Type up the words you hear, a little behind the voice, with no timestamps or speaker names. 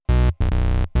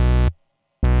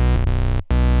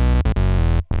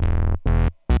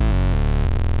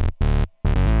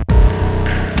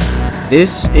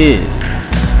This is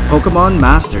Pokemon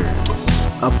Masters,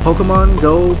 a Pokemon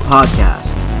Go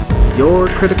podcast. Your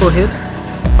critical hit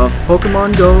of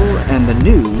Pokemon Go and the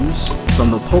news from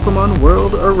the Pokemon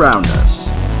world around us.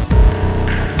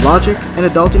 Logic and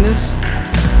adultiness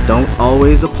don't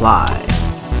always apply.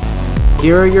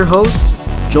 Here are your hosts,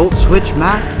 Jolt Switch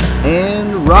Matt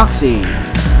and Roxy.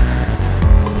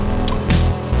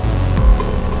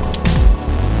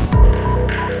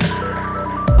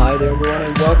 Hi there everyone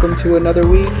and welcome to another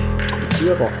week. We do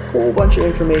have a whole bunch of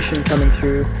information coming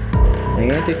through.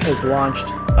 Niantic has launched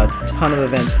a ton of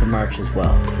events for March as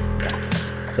well.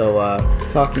 So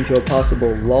talking to a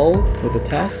possible lull with a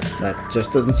test, that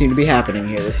just doesn't seem to be happening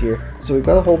here this year. So we've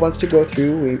got a whole bunch to go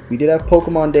through. We did have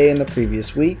Pokemon Day in the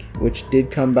previous week, which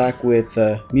did come back with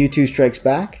Mewtwo Strikes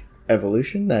Back.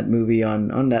 Evolution, that movie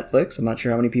on Netflix. I'm not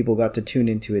sure how many people got to tune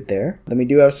into it there. Then we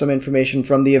do have some information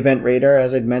from the event radar.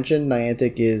 As I'd mentioned,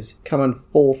 Niantic is coming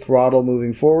full throttle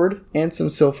moving forward, and some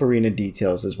Silpharina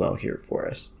details as well here for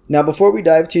us. Now, before we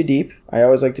dive too deep, I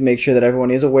always like to make sure that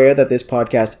everyone is aware that this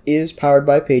podcast is powered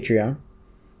by Patreon.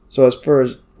 So for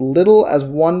as little as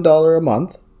 $1 a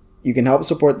month, you can help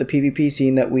support the PvP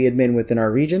scene that we admin within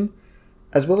our region,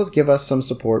 as well as give us some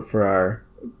support for our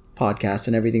podcast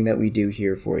and everything that we do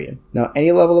here for you. Now,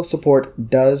 any level of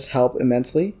support does help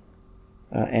immensely.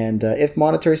 And if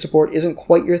monetary support isn't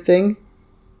quite your thing,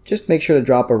 just make sure to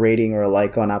drop a rating or a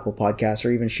like on Apple Podcasts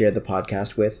or even share the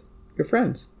podcast with your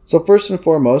friends. So first and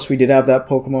foremost, we did have that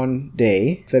Pokemon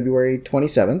Day, February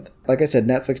 27th. Like I said,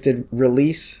 Netflix did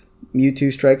release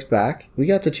Mewtwo Strikes Back. We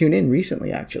got to tune in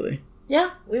recently, actually.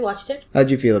 Yeah, we watched it. How'd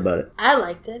you feel about it? I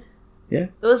liked it. Yeah?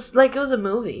 It was a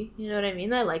movie. You know what I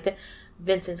mean? I liked it.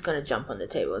 Vincent's gonna jump on the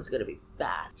table. It's gonna be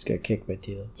bad. Just got kicked by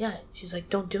Tila. Yeah, she's like,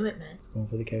 don't do it, man. It's going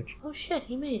for the couch. Oh shit,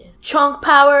 he made it. Chonk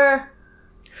power!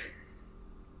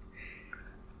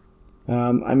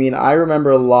 I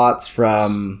remember lots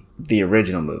from the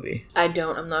original movie. I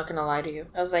don't. I'm not gonna lie to you.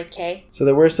 I was like, okay. So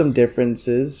there were some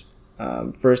differences.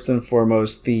 First and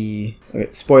foremost,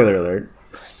 spoiler alert.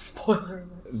 Spoiler alert.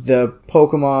 The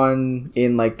Pokemon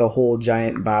in the whole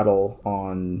giant battle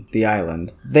on the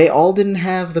island, they all didn't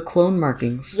have the clone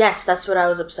markings. Yes, that's what I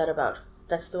was upset about.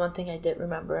 That's the one thing I did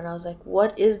remember. And I was like,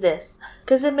 what is this?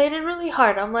 Because it made it really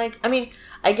hard. I'm like,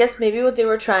 I guess maybe what they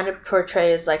were trying to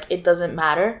portray is it doesn't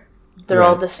matter. They're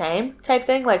all the same type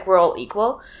thing. We're all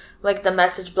equal. The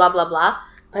message, blah, blah, blah.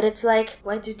 But it's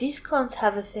why do these clones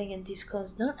have a thing and these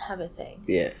clones don't have a thing?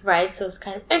 Yeah. Right? So it's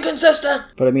kind of inconsistent.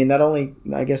 But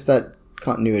I guess that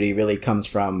continuity really comes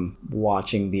from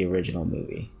watching the original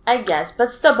movie. I guess,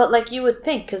 but you would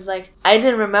think, because I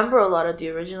didn't remember a lot of the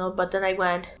original, but then I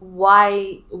went,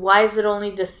 why is it only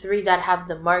the 3 that have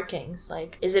the markings?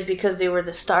 Is it because they were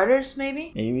the starters,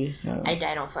 maybe? Maybe? I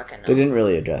don't fucking know. They didn't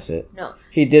really address it. No.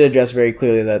 He did address very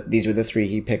clearly that these were the 3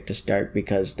 he picked to start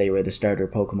because they were the starter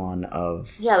Pokemon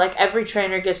of... Yeah, every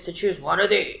trainer gets to choose one of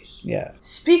these. Yeah.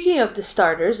 Speaking of the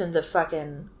starters and the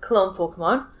fucking clone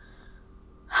Pokemon,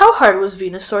 how hard was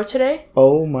Venusaur today?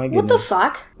 Oh my goodness. What the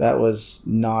fuck? That was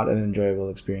not an enjoyable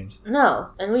experience.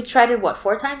 No. And we tried it,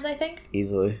 4 times, I think?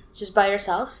 Easily. Just by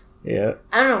ourselves? Yeah.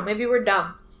 I don't know. Maybe we're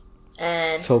dumb.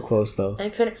 And so close, though. And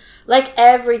it couldn't...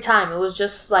 every time, it was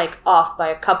just, off by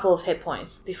a couple of hit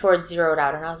points before it zeroed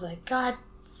out. And I was like, God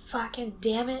fucking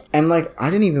damn it. And, I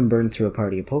didn't even burn through a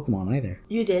party of Pokemon either.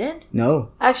 You didn't?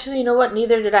 No. Actually, you know what?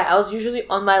 Neither did I. I was usually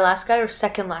on my last guy or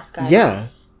second last guy. Yeah.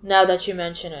 Now that you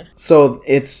mention it. So,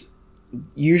 it's...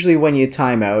 Usually when you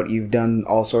time out, you've done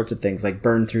all sorts of things,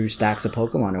 burn through stacks of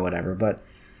Pokemon or whatever, but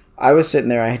I was sitting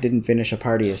there, I didn't finish a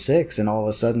party of 6, and all of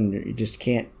a sudden, you just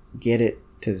can't get it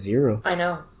to 0. I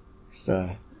know. It's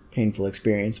a painful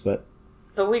experience, but...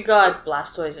 But we got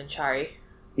Blastoise and Chari.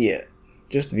 Yeah,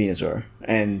 just Venusaur.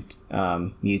 And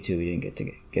Mewtwo we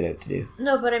didn't get out to do.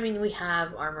 No, but we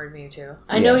have Armored Mewtwo.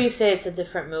 I know you say it's a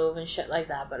different move and shit like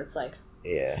that, but it's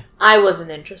Yeah. I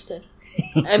wasn't interested.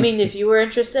 If you were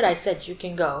interested, I said you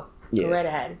can go. Yeah. Go right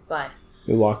ahead, but...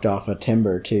 We walked off a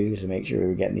Timber, too, to make sure we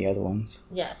were getting the other ones.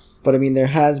 Yes. But, there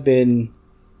has been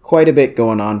quite a bit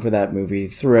going on for that movie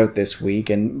throughout this week,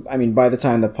 and, by the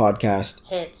time the podcast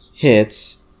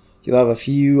hits, you'll have a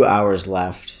few hours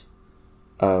left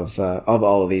of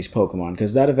all of these Pokemon,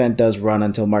 because that event does run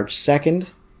until March 2nd,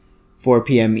 4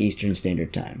 p.m. Eastern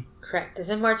Standard Time. Correct. Is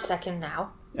it March 2nd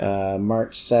now?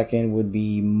 March 2nd would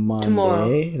be Monday.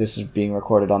 Tomorrow. This is being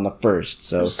recorded on the 1st,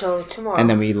 so tomorrow. And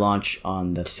then we launch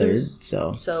on the 3rd,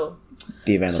 so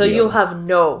the event so you'll have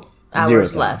no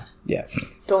hours left. Yeah.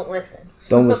 Don't listen.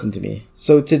 Don't listen to me.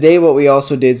 So today what we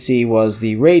also did see was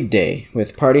the raid day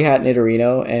with Party Hat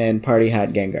Nidorino and Party Hat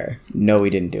Gengar. No, we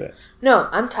didn't do it. No,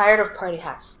 I'm tired of party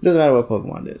hats. Doesn't matter what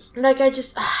Pokemon it is. I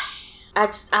just...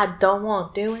 I don't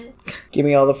want to do it. Give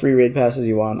me all the free raid passes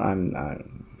you want. I'm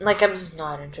just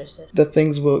not interested. The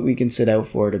things we can sit out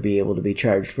for to be able to be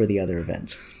charged for the other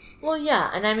events. Well, yeah,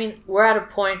 and I mean, we're at a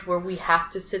point where we have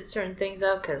to sit certain things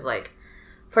out, because, like,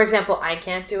 for example, I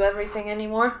can't do everything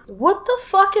anymore. What the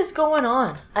fuck is going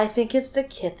on? I think it's the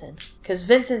kitten. Because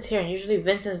Vincent's here, and usually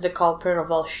Vincent's the culprit of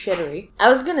all shittery. I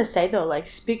was gonna say, though, like,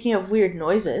 speaking of weird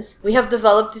noises, we have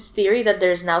developed this theory that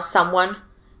there's now someone,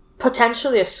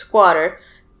 potentially a squatter,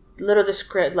 little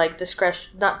discretion,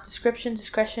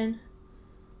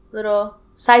 little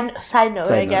side note,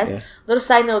 I guess. Yeah. Little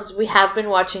side notes, we have been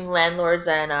watching Landlords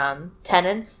and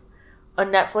Tenants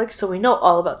on Netflix, so we know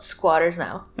all about squatters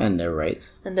now. And their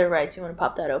rights. You want to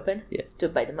pop that open? Yeah. Do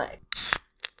it by the mic.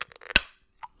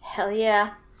 Hell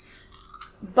yeah.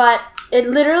 But it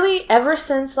literally, ever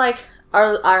since, like,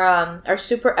 our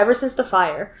super, ever since the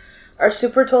fire, our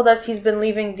super told us he's been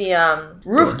leaving the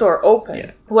roof door open.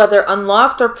 Yeah. Whether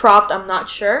unlocked or propped, I'm not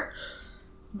sure.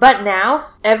 But now,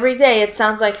 every day, it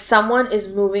sounds like someone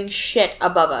is moving shit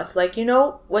above us. Like, you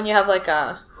know, when you have, like,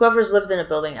 whoever's lived in a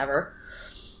building ever,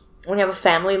 when you have a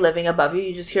family living above you,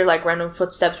 you just hear, like, random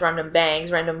footsteps, random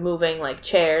bangs, random moving, like,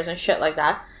 chairs and shit like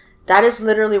that. That is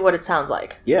literally what it sounds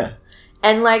like. Yeah.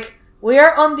 And, like, we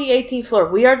are on the 18th floor.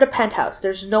 We are the penthouse.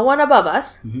 There's no one above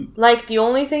us. Mm-hmm. Like, the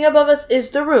only thing above us is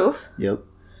the roof. Yep.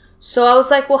 So I was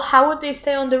like, well, how would they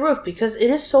stay on the roof? Because it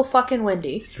is so fucking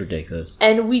windy. It's ridiculous.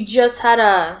 And we just had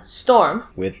a storm.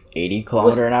 With 80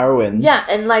 kilometer an hour winds. Yeah,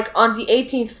 and, like, on the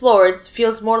 18th floor, it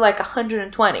feels more like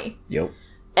 120. Yep.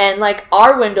 And, like,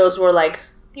 our windows were, like,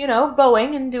 you know,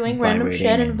 bowing and doing random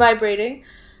shit and vibrating.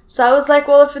 So I was like,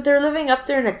 well, if they're living up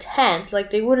there in a tent, like,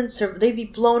 they wouldn't they'd be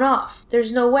blown off.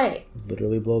 There's no way.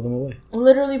 Literally blow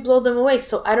them away.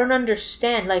 So I don't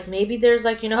understand. Like, maybe there's,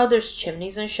 like, you know how there's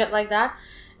chimneys and shit like that?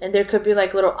 And there could be,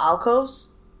 like, little alcoves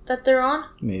that they're on?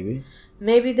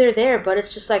 Maybe they're there, but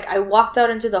it's just, like, I walked out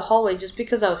into the hallway just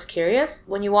because I was curious.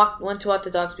 When you went to walk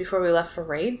the dogs before we left for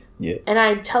raids. Yeah. And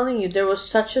I'm telling you, there was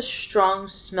such a strong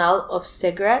smell of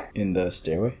cigarette. In the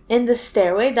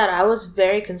stairway? That I was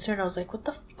very concerned. I was like, what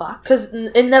the fuck? Because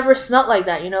it never smelled like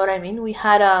that, you know what I mean? We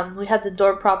had the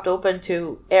door propped open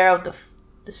to air out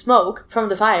the smoke from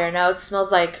the fire. Now it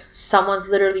smells like someone's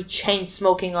literally chain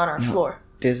smoking on our floor.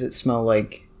 Does it smell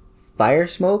like fire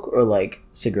smoke or like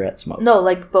cigarette smoke? No,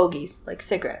 like bogeys, like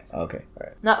cigarettes. Okay,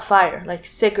 alright. Not fire, like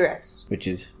cigarettes. Which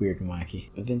is weird and wacky.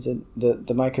 Vincent,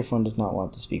 the microphone does not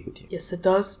want to speak with you. Yes, it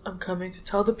does. I'm coming to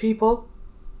tell the people.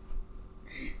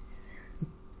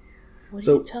 What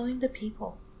are you telling the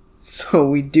people? So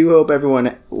we do hope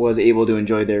everyone was able to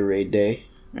enjoy their raid day.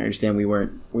 I understand we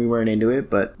weren't into it,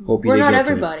 but hope you did get to it. We're not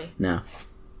everybody. No.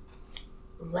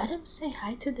 Let him say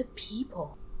hi to the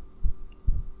people.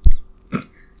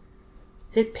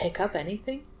 Did it pick up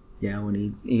anything? Yeah,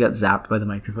 when he got zapped by the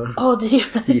microphone. Oh, did he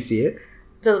really? Do you see it?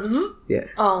 The bzz? Yeah.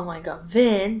 Oh my god.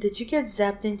 Vin, did you get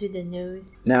zapped into the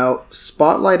nose? Now,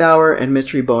 Spotlight Hour and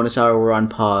Mystery Bonus Hour were on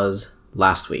pause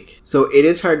last week. So it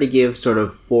is hard to give sort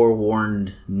of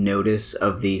forewarned notice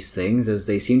of these things as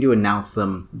they seem to announce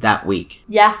them that week.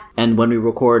 Yeah. And when we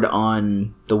record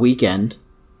on the weekend...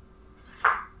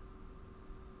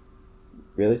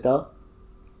 Really, Stella?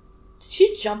 Did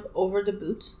she jump over the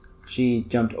boots? She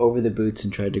jumped over the boots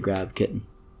and tried to grab Kitten.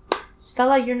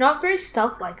 Stella, you're not very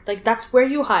stealth-like. Like, that's where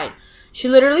you hide. She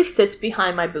literally sits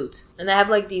behind my boots. And I have,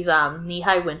 like, these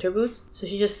knee-high winter boots. So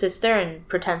she just sits there and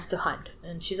pretends to hunt.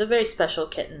 And she's a very special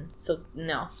kitten. So,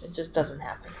 no, it just doesn't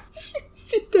happen.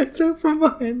 She ducks out from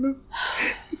behind them.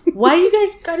 Why you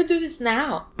guys gotta do this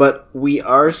now? But we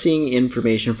are seeing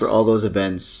information for all those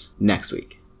events next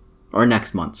week. Or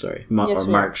next month, sorry. Or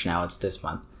March now, it's this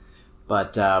month.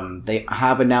 But they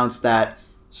have announced that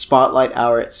Spotlight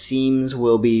Hour, it seems,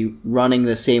 will be running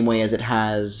the same way as it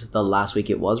has the last week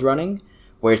it was running,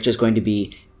 where it's just going to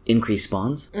be increased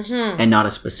spawns and not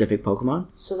a specific Pokemon.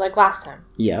 So like last time.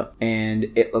 Yep.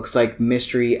 And it looks like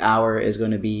Mystery Hour is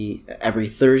going to be every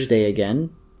Thursday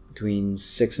again, between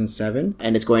 6 and 7,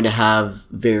 and it's going to have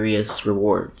various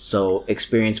rewards. So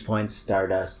experience points,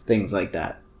 Stardust, things like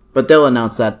that. But they'll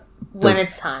announce that when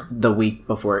it's time. The week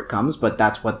before it comes, but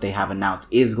that's what they have announced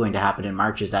is going to happen in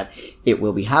March, is that it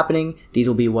will be happening. These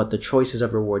will be what the choices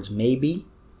of rewards may be.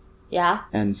 Yeah.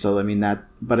 And so,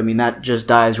 that just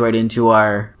dives right into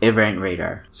our event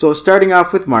radar. So starting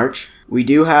off with March, we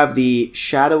do have the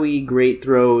Shadowy Great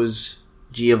Throws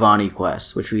Giovanni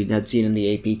quest, which we had seen in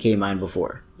the APK mine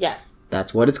before. Yes.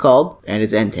 That's what it's called, and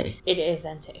it's Entei. It is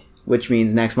Entei. Which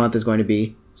means next month is going to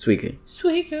be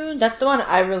Suicune. That's the one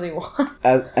I really want.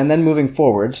 And then moving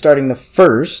forward, starting the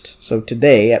 1st, so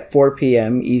today at 4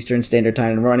 p.m. Eastern Standard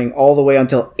Time and running all the way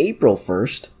until April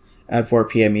 1st at 4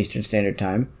 p.m. Eastern Standard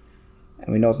Time.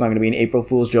 And we know it's not going to be an April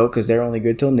Fool's joke because they're only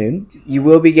good till noon. You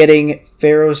will be getting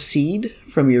Pharaoh Seed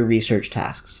from your research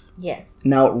tasks. Yes.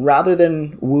 Now, rather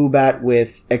than Woobat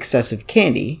with excessive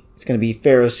candy, it's going to be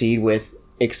Pharaoh Seed with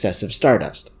excessive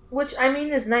Stardust. Which, I mean,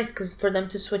 is nice because for them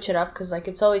to switch it up because, like,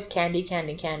 it's always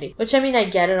candy. Which, I mean, I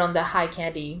get it on the high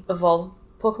candy evolve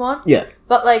Pokemon. Yeah.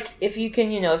 But, like, if you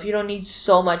can, if you don't need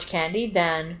so much candy,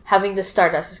 then having the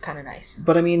Stardust is kind of nice.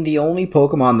 But, I mean, the only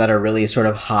Pokemon that are really sort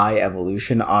of high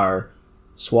evolution are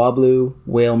Swablu,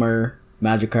 Wailmer,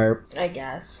 Magikarp. I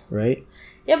guess. Right?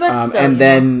 Yeah, but still,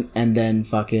 and then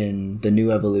fucking the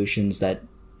new evolutions that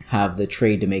have the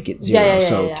trade to make it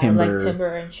 0. Timber, like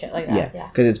Timber and shit like that. Yeah,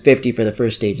 because it's 50 for the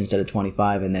first stage instead of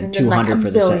 25, and then 200 like for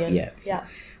the second. Yeah,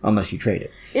 unless you trade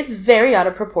it. It's very out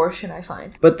of proportion, I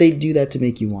find. But they do that to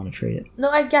make you want to trade it. No,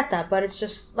 I get that, but it's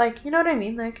just like, you know what I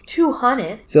mean? Like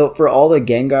 200. So for all the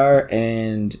Gengar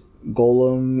and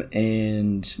Golem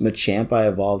and Machamp I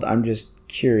evolved, I'm just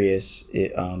curious.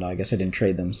 Oh no, I guess I didn't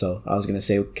trade them. So I was gonna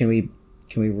say, can we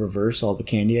reverse all the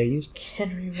candy I used?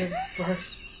 Can we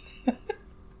reverse?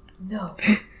 No,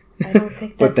 I don't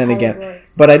think that's how it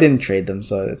works. But I didn't trade them,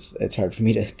 so it's hard for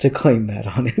me to claim that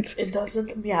on it. It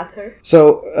doesn't matter.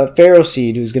 So Pharaoh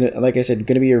Seed, who's gonna, like I said,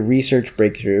 gonna be a research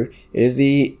breakthrough, is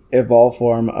the evolved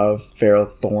form of Pharaoh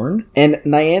Thorn, and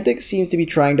Niantic seems to be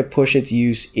trying to push its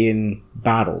use in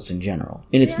battles in general.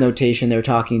 In its notation, they're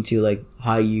talking to like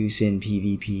high use in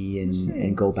PvP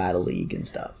and Go Battle League and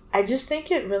stuff. I just think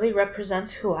it really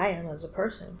represents who I am as a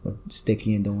person. What,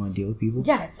 sticky and don't want to deal with people?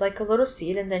 Yeah, it's like a little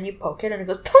seed and then you poke it and it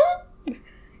goes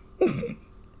Toon!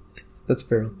 That's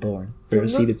Pharaoh Thorn. Pharaoh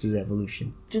Seed, it's his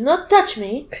evolution. Do not touch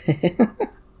me.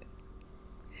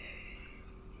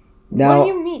 Now, what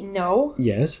do you mean? No.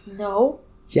 Yes. No.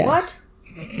 Yes.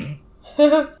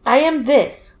 What? I am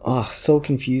this. Oh, so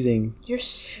confusing. You're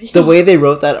the way they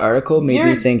wrote that article made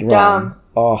me think dumb. wrong.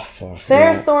 Oh, fuck.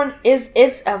 Ferrothorn is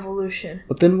its evolution.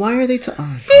 But then why are they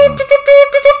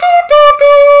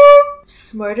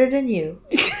smarter than you.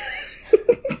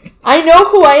 I know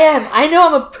who I am. I know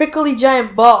I'm a prickly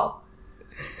giant ball.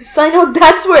 So I know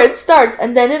that's where it starts.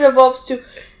 And then it evolves to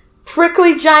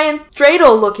prickly giant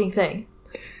dreidel looking thing.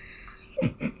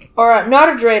 Or not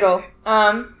a dreidel.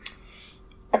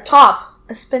 A top.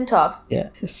 A spin top.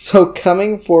 Yeah. So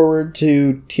coming forward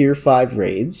to Tier 5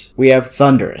 raids, we have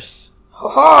Thundurus.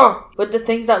 Ho-ho! With the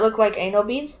things that look like anal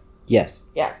beads? Yes.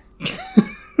 Yes.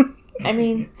 I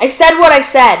mean, I said what I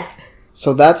said.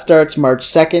 So that starts March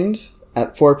 2nd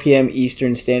at 4 p.m.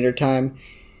 Eastern Standard Time.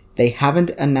 They haven't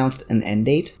announced an end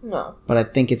date. No. But I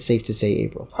think it's safe to say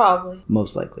April. Probably.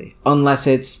 Most likely. Unless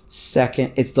it's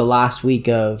the last week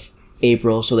of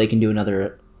April, so they can do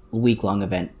another week-long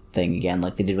event thing again,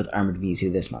 like they did with Armored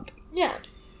Mewtwo this month. Yeah.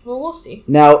 Well, we'll see.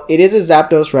 Now, it is a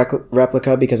Zapdos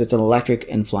replica because it's an electric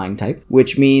and flying type,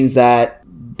 which means that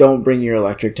don't bring your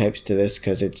electric types to this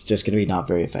because it's just going to be not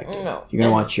very effective. No. You're going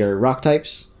to want your rock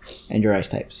types and your ice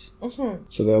types. Mm-hmm.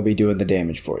 So they'll be doing the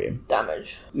damage for you.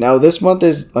 Damage. Now, this month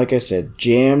is, like I said,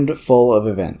 jammed full of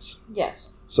events. Yes.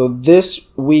 So this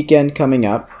weekend coming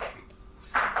up,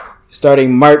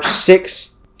 starting March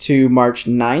 6th to March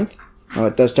 9th,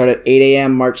 it does start at 8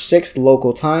 a.m. March 6th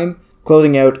local time,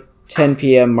 closing out 10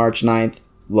 p.m. March 9th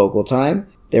local time.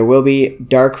 There will be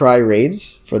Darkrai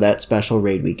raids for that special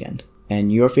raid weekend.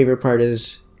 And your favorite part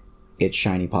is it's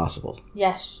shiny possible.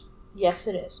 Yes. Yes,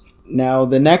 it is. Now,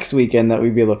 the next weekend that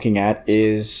we'll be looking at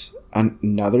is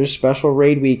another special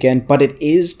raid weekend, but it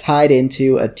is tied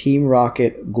into a Team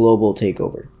Rocket global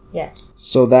takeover. Yes.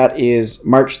 So that is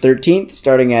March 13th,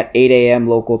 starting at 8 a.m.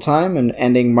 local time and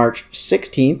ending March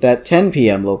 16th at 10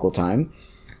 p.m. local time.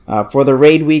 For the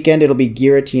raid weekend, it'll be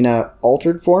Giratina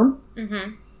Altered Form.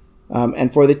 Mm-hmm.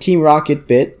 And for the Team Rocket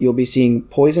bit, you'll be seeing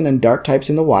Poison and Dark types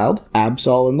in the wild.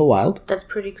 Absol in the wild. That's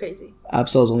pretty crazy.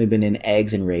 Absol's only been in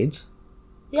eggs and raids.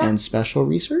 Yeah. And special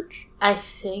research? I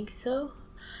think so.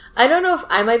 I don't know if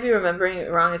I might be remembering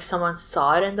it wrong if someone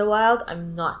saw it in the wild.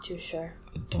 I'm not too sure.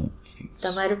 I don't think so.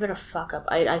 That might have been a fuck up.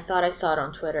 I thought I saw it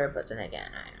on Twitter, but then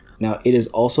again, I don't know. Now, it is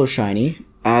also shiny,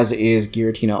 as is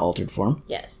Giratina Altered Form.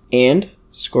 Yes. And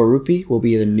Skorupi will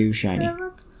be the new shiny.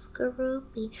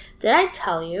 Skorupi. Did I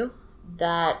tell you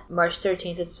that March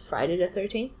 13th is Friday the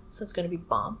 13th? So it's going to be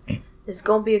bomb. It's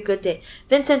going to be a good day.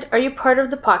 Vincent, are you part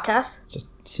of the podcast? Just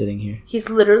sitting here. He's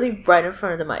literally right in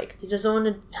front of the mic. He doesn't want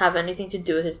to have anything to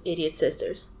do with his idiot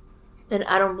sisters. And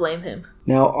I don't blame him.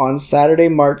 Now, on Saturday,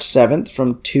 March 7th,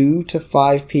 from 2 to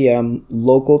 5 p.m.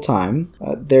 local time,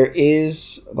 there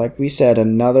is, like we said,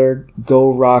 another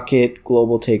Go Rocket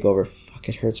global takeover. Fuck,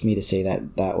 it hurts me to say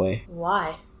that way.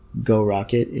 Why? Go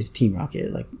Rocket is Team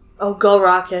Rocket. Like, Oh, go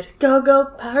Rocket. Go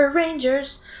Power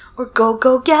Rangers. Or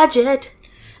go Gadget.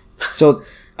 So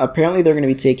apparently they're going to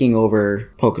be taking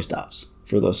over Pokestops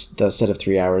for the set of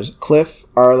 3 hours. Cliff,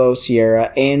 Arlo,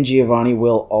 Sierra, and Giovanni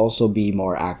will also be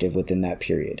more active within that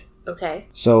period. Okay.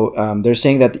 So they're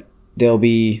saying that they'll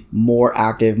be more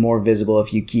active, more visible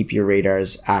if you keep your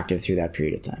radars active through that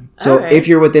period of time. So Alright. if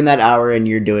you're within that hour and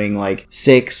you're doing like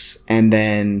 6 and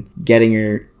then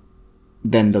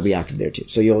then they'll be active there too.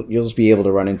 So you'll just be able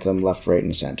to run into them left, right,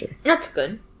 and center. That's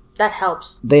good. That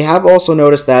helps. They have also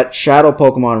noticed that shadow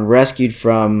Pokemon rescued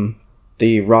from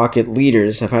the Rocket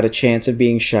leaders have had a chance of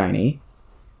being shiny,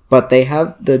 but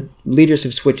the leaders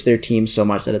have switched their teams so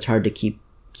much that it's hard to keep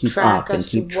up and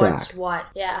keep track. What?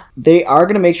 Yeah. They are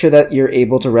going to make sure that you're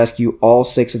able to rescue all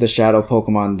 6 of the shadow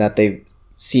Pokemon that they've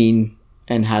seen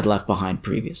and had left behind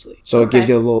previously. So it gives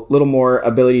you a little more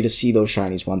ability to see those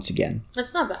shinies once again.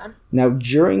 That's not bad. Now,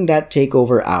 during that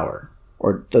takeover hour,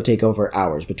 or the takeover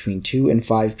hours between 2 and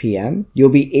 5 p.m., you'll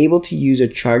be able to use a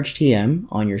charged TM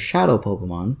on your shadow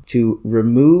Pokemon to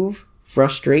remove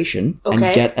frustration and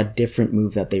get a different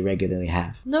move that they regularly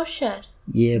have. No shit.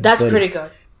 Yeah, that's pretty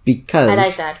good. Because I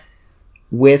like that.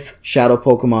 With shadow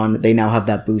Pokemon, they now have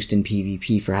that boost in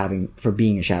PvP for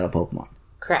being a shadow Pokemon.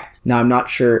 Correct. Now, I'm not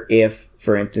sure if,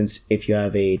 for instance, if you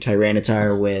have a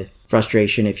Tyranitar with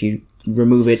frustration, if you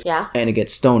remove it and it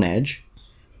gets Stone Edge,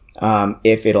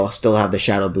 if it'll still have the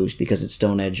shadow boost because it's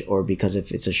Stone Edge, or because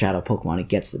if it's a shadow Pokemon, it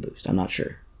gets the boost. I'm not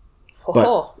sure.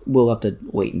 But we'll have to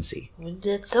wait and see.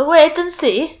 It's a wait and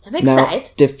see. I'm excited. Now,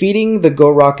 defeating the Go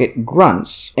Rocket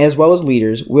grunts, as well as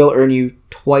leaders, will earn you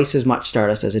twice as much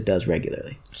Stardust as it does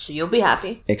regularly. So you'll be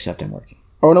happy. Except I'm working.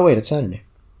 Oh, no, wait, it's Saturday.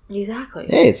 Exactly.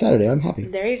 Hey, it's Saturday. I'm happy.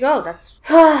 There you go. That's...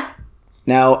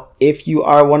 Now, if you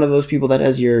are one of those people that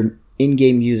has your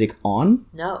in-game music on,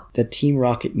 the Team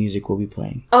Rocket music will be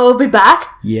playing. Oh, it'll be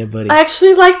back? Yeah, buddy. I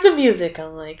actually like the music.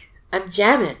 I'm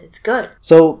jamming. It's good.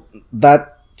 So,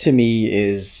 that... to me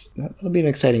that'll be an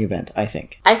exciting event, I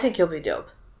think. I think you'll be dope.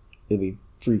 It'll be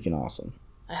freaking awesome.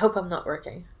 I hope I'm not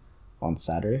working. On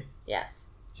Saturday? Yes.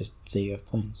 Just say you have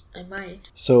plans. I might.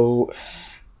 So,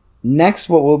 next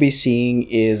what we'll be seeing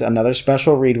is another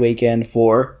special raid weekend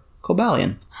for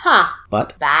Cobalion. Huh.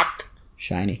 But that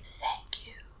shiny. Thank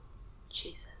you,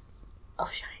 Jesus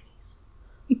of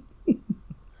shinies.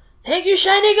 Thank you,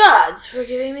 shiny gods, for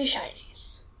giving me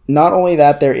shinies. Not only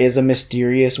that, there is a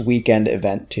mysterious weekend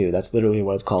event too. That's literally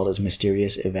what it's called, is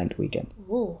Mysterious Event Weekend.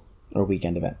 Ooh. Or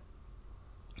weekend event.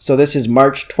 So this is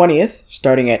March 20th,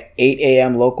 starting at 8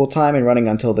 a.m. local time and running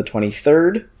until the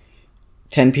 23rd,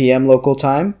 10 p.m. local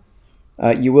time.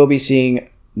 You will be seeing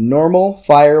normal,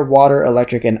 fire, water,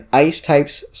 electric, and ice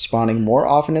types spawning more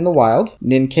often in the wild.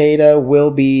 Nincada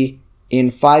will be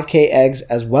in 5k eggs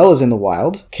as well as in the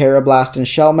wild. Carablast and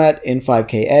Shelmet in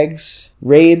 5k eggs.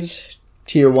 Raids...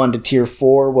 Tier 1 to Tier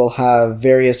 4 will have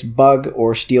various bug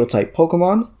or steel type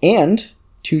Pokemon, and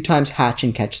 2 times hatch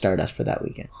and catch Stardust for that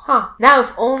weekend. Huh. Now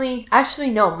if only... Actually,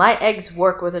 no. My eggs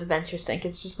work with Adventure Sync.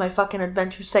 It's just my fucking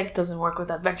Adventure Sync doesn't work with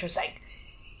Adventure Sync.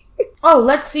 Oh,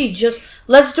 let's see.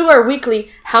 Let's do our weekly.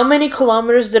 How many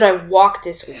kilometers did I walk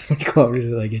this week? How many kilometers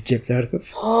did I get chipped out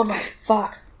of? Oh my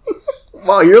fuck.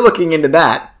 Well, you're looking into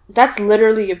that. That's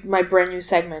literally my brand new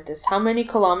segment, is how many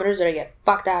kilometers did I get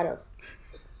fucked out of?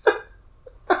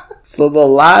 So the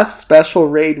last special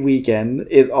raid weekend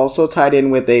is also tied in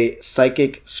with a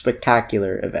Psychic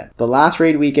Spectacular event. The last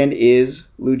raid weekend is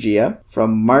Lugia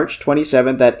from March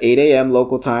 27th at 8 a.m.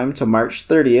 local time to March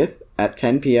 30th at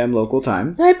 10 p.m. local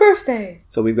time. My birthday!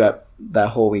 So we've got that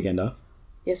whole weekend off.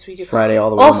 Yes, we do. Friday all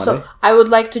the way to Monday. Also, I would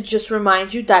like to just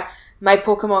remind you that my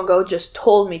Pokemon Go just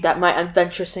told me that my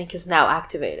Adventure Sync is now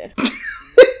activated.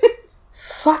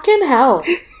 Fucking hell.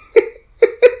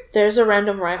 There's a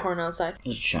random Rhyhorn outside.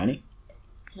 Is it shiny?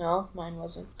 No, mine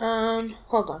wasn't.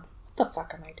 Hold on. What the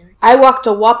fuck am I doing? I walked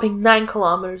a whopping 9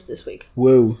 kilometers this week.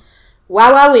 Whoa.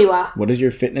 Wow, wow, wee, wow. What does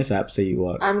your fitness app say you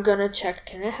walk? I'm gonna check.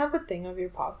 Can I have a thing of your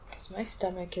pop? Because my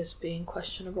stomach is being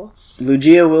questionable.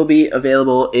 Lugia will be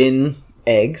available in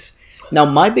eggs. Now,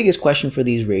 my biggest question for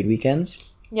these raid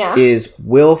weekends is,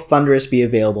 will Thundurus be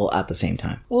available at the same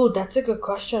time? Ooh, that's a good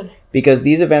question. Because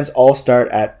these events all start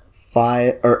at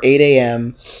 8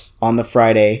 a.m. on the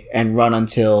Friday and run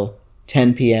until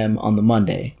 10 p.m. on the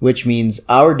Monday, which means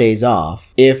our days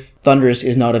off, if Thundurus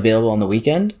is not available on the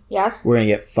weekend, we're going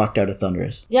to get fucked out of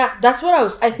Thundurus. Yeah, that's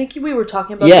what I think we were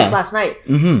talking about this last night.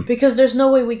 Mm-hmm. Because there's no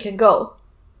way we can go.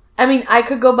 I mean, I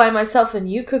could go by myself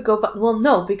and you could go by... Well,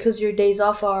 no, because your days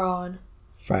off are on...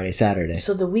 Friday, Saturday.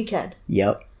 So the weekend.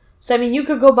 Yep. So, I mean, you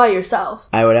could go by yourself.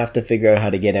 I would have to figure out how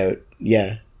to get out,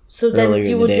 So then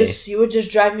you would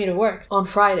just drive me to work on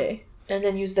Friday. And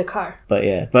then use the car. But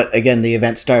yeah. But again, the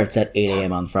event starts at 8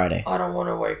 a.m. on Friday. I don't want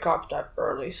to wake up that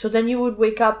early. So then you would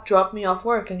wake up, drop me off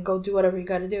work, and go do whatever you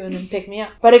got to do, and then pick me up.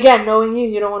 But again, knowing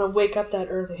you don't want to wake up that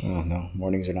early. Oh, no.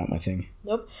 Mornings are not my thing.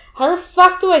 Nope. How the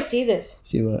fuck do I see this?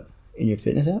 See what? In your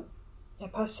fitness app? Yeah,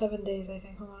 past 7 days, I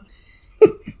think. Hold on.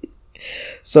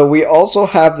 So we also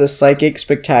have the Psychic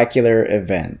Spectacular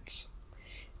event.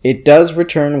 It does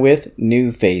return with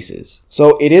new faces.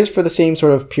 So it is for the same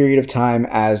sort of period of time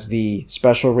as the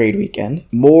special raid weekend.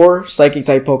 More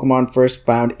Psychic-type Pokemon first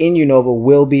found in Unova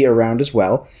will be around as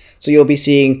well. So you'll be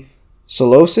seeing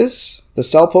Solosis, the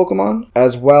Cell Pokemon,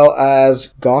 as well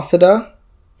as Gothita,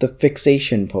 the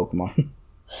Fixation Pokemon.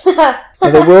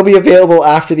 And they will be available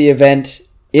after the event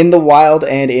in the wild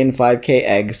and in 5k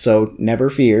eggs, so never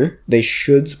fear. They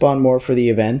should spawn more for the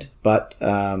event, but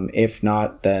if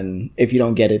not, then if you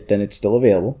don't get it, then it's still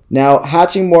available. Now,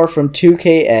 hatching more from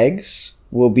 2k eggs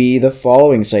will be the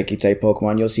following Psychic-type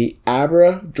Pokemon. You'll see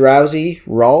Abra, Drowsy,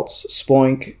 Ralts,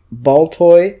 Spoink,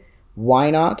 Baltoy,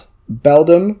 Wynot,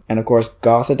 Beldum, and of course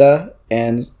Gothita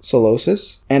and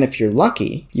Solosis. And if you're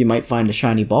lucky, you might find a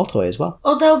shiny Baltoy as well.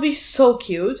 Oh, that would be so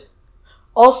cute.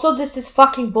 Also, this is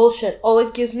fucking bullshit. All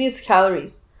it gives me is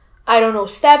calories. I don't know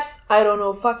steps. I don't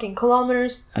know fucking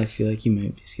kilometers. I feel like you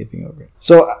might be skipping over it.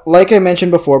 So, like I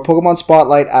mentioned before, Pokemon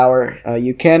Spotlight Hour,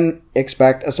 you can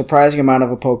expect a surprising amount of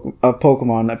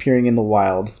Pokemon appearing in the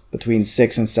wild between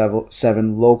 6 and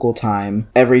 7 local time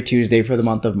every Tuesday for the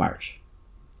month of March.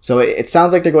 So it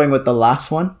sounds like they're going with the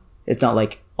last one. It's not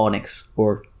like Onix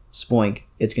or Spoink.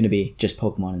 It's going to be just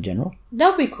Pokemon in general.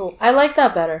 That'd be cool. I like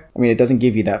that better. I mean, it doesn't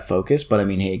give you that focus, but I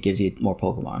mean, hey, it gives you more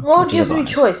Pokemon. Well, it gives me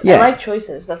choice. Yeah. I like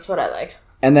choices. That's what I like.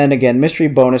 And then again, Mystery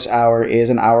Bonus Hour is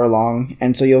an hour long,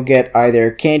 and so you'll get either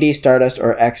Candy, Stardust,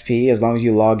 or XP as long as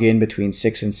you log in between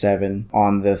 6 and 7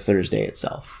 on the Thursday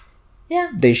itself.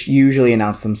 Yeah. They usually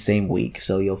announce them same week,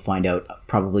 so you'll find out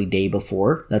probably day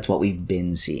before. That's what we've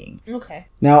been seeing. Okay.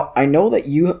 Now, I know that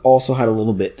you also had a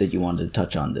little bit that you wanted to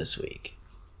touch on this week.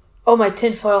 Oh, my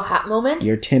tinfoil hat moment?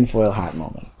 Your tinfoil hat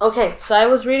moment. Okay, so I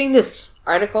was reading this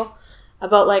article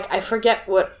about, like, I forget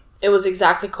what it was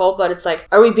exactly called, but it's like,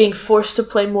 are we being forced to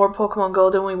play more Pokemon Go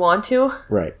than we want to?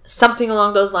 Right. Something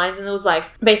along those lines, and it was like,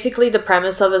 basically the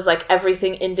premise of it is like,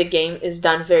 everything in the game is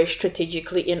done very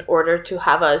strategically in order to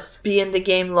have us be in the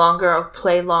game longer or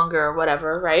play longer or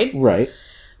whatever, right? Right.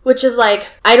 Which is like,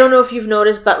 I don't know if you've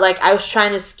noticed, but like, I was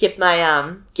trying to skip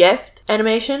my gift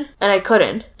animation, and I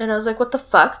couldn't. And I was like, what the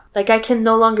fuck? Like, I can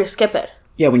no longer skip it.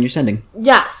 Yeah, when you're sending.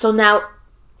 Yeah, so now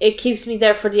it keeps me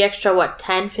there for the extra,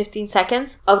 10, 15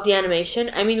 seconds of the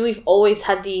animation. I mean, we've always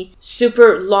had the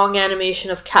super long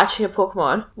animation of catching a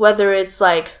Pokemon. Whether it's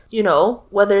like,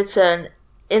 whether it's an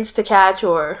Insta-catch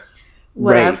or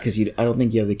whatever. Right, because I don't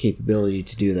think you have the capability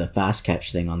to do the fast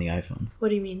catch thing on the iPhone. What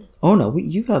do you mean? Oh no,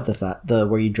 you have the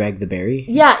where you drag the berry.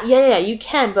 Yeah, you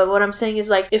can. But what I'm saying is,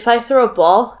 like, if I throw a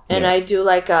ball and I do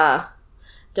like the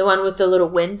one with the little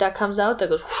wind that comes out that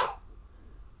goes, whoosh,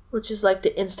 which is like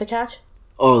the Insta-catch.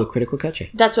 Oh, the critical catcher.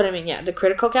 That's what I mean, yeah, the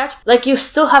critical catch. Like, you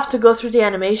still have to go through the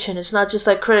animation. It's not just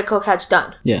like critical catch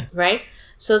done. Yeah. Right?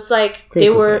 So it's like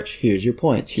critical catch. Here's your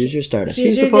points. Here's your Stardust.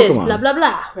 Here's the Pokemon. This, blah, blah,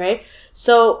 blah, right?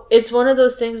 So it's one of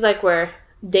those things like where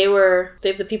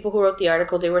the people who wrote the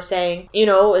article, they were saying,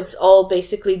 it's all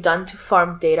basically done to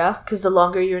farm data, because the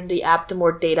longer you're in the app, the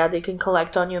more data they can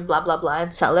collect on you and blah, blah, blah,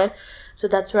 and sell it. So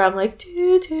that's where I'm like,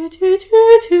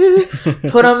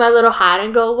 put on my little hat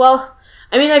and go, well,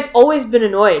 I mean, I've always been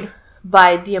annoyed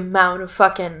by the amount of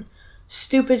fucking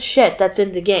stupid shit that's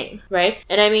in the game, right?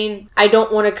 And I mean, I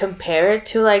don't want to compare it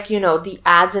to, like, the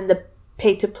ads in the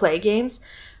pay-to-play games,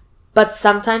 but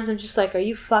sometimes I'm just like, are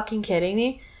you fucking kidding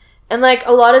me? And, like,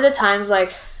 a lot of the times,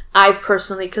 like, I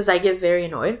personally, because I get very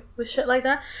annoyed with shit like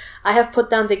that, I have put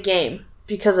down the game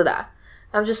because of that.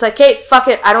 I'm just like, hey, fuck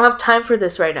it, I don't have time for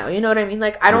this right now, you know what I mean?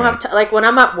 Like, I don't have to, like, when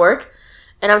I'm at work,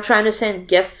 and I'm trying to send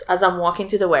gifts as I'm walking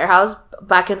to the warehouse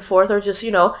back and forth, or just,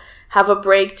 have a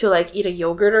break to, like, eat a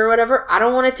yogurt or whatever, I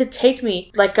don't want it to take me,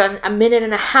 like, a minute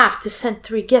and a half to send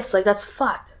 3 gifts. Like, that's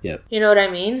fucked. Yep. You know what I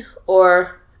mean?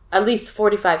 Or at least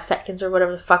 45 seconds or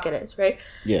whatever the fuck it is, right?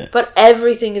 Yeah. But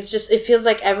everything is just, it feels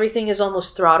like everything is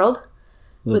almost throttled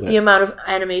with the amount of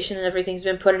animation and everything's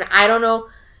been put in. I don't know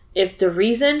if the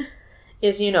reason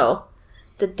is,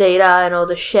 the data and all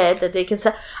the shit that they can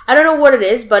set. I don't know what it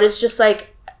is, but it's just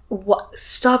like,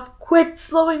 quit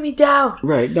slowing me down.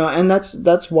 Right. No, and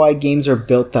that's why games are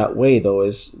built that way, though,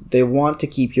 is they want to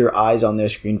keep your eyes on their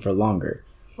screen for longer.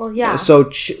 Well, yeah.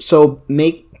 So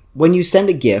when you send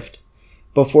a gift,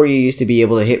 before you used to be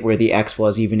able to hit where the X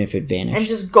was, even if it vanished. And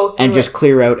just go through and just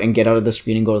clear out and get out of the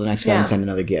screen and go to the next guy and send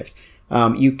another gift.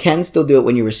 You can still do it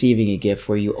when you're receiving a gift,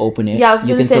 where you open it. Yeah, I was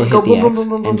going to say, go boom, boom, boom,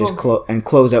 boom, and boom, just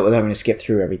close out without having to skip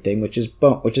through everything, which is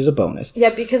a bonus. Yeah,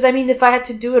 because I mean, if I had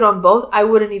to do it on both, I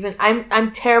wouldn't even.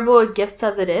 I'm terrible at gifts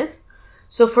as it is,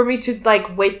 so for me to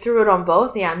like wait through it on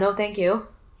both, yeah, no, thank you.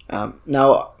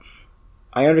 Now,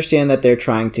 I understand that they're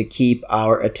trying to keep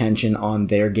our attention on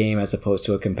their game as opposed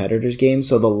to a competitor's game.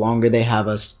 So the longer they have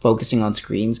us focusing on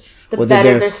screens, the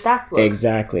better their stats look.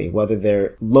 Exactly. Whether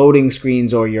they're loading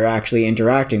screens or you're actually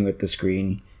interacting with the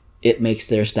screen, it makes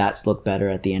their stats look better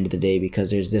at the end of the day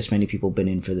because there's this many people been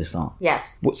in for this long.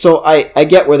 Yes. So I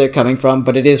get where they're coming from,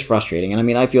 but it is frustrating. And I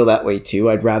mean, I feel that way too.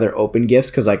 I'd rather open gifts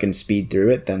because I can speed through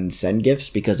it than send gifts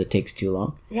because it takes too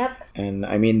long. Yep. And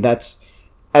I mean, that's...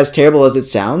 as terrible as it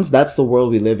sounds, that's the world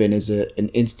we live in, is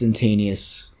an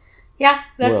instantaneous Yeah,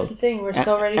 that's world. The thing. We're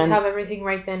so ready to have everything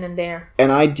right then and there.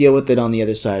 And I deal with it on the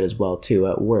other side as well, too.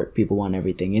 At work, people want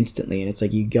everything instantly, and it's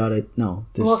like, you gotta... No.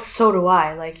 Well, so do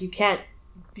I. Like, you can't,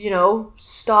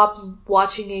 stop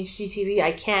watching HGTV.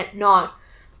 I can't not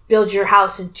build your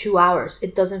house in 2 hours.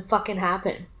 It doesn't fucking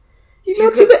happen. You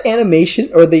not see the animation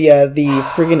or the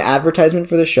friggin' advertisement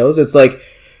for the shows? It's like,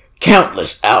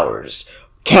 countless hours...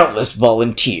 countless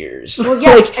volunteers. Well,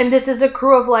 yes, and this is a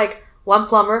crew of, like, one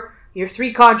plumber, your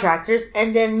 3 contractors,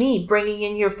 and then me bringing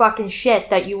in your fucking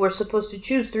shit that you were supposed to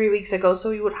choose 3 weeks ago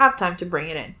so you would have time to bring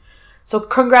it in. So,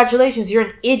 congratulations, you're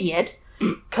an idiot,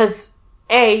 because,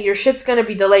 A, your shit's gonna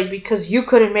be delayed because you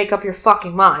couldn't make up your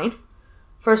fucking mind,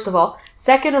 first of all.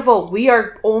 Second of all, we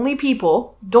are only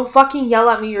people. Don't fucking yell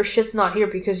at me your shit's not here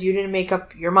because you didn't make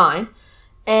up your mind.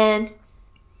 And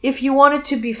if you want it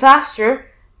to be faster...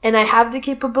 and I have the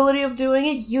capability of doing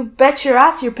it, you bet your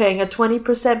ass you're paying a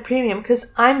 20% premium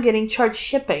because I'm getting charged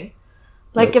shipping.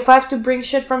 Like, if I have to bring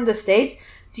shit from the States,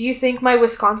 do you think my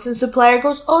Wisconsin supplier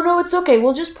goes, oh, no, it's okay,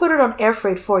 we'll just put it on air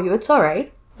freight for you, it's alright?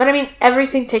 But, I mean,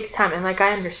 everything takes time, and, like,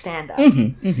 I understand that.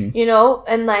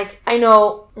 And, like, I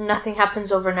know nothing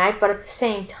happens overnight, but at the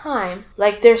same time,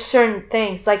 like, there's certain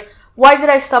things. Like, why did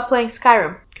I stop playing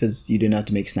Skyrim? Because you didn't have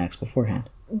to make snacks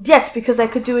beforehand. Yes, because I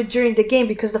could do it during the game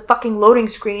because the fucking loading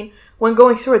screen when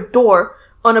going through a door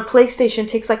on a PlayStation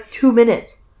takes like 2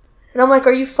 minutes. And I'm like,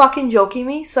 are you fucking joking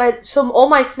me? So all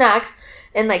my snacks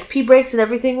and like pee breaks and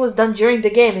everything was done during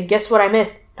the game, and guess what I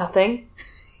missed? Nothing.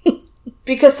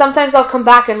 Because sometimes I'll come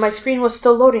back and my screen was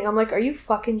still loading. I'm like, are you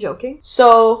fucking joking?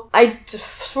 So,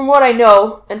 from what I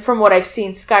know and from what I've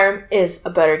seen, Skyrim is a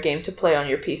better game to play on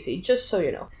your PC, just so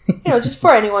you know. Just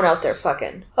for anyone out there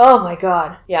fucking. Oh my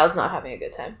god. Yeah, I was not having a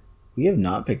good time. We have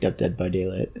not picked up Dead by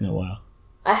Daylight in a while.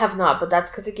 I have not, but that's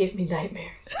because it gave me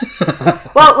nightmares.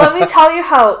 Well, let me tell you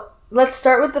how... Let's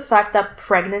start with the fact that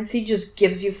pregnancy just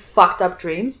gives you fucked up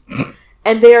dreams.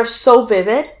 And they are so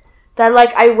vivid... that,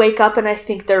 like, I wake up and I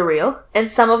think they're real.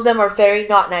 And some of them are very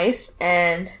not nice.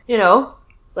 And,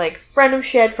 like, random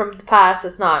shit from the past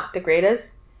that's not the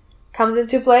greatest comes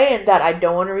into play and that I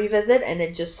don't want to revisit. And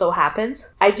it just so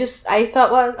happens. I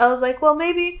thought, well, I was like, well,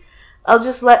 maybe I'll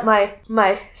just let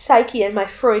my psyche and my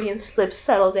Freudian slips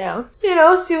settle down.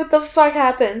 See what the fuck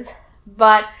happens.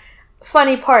 But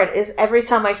funny part is every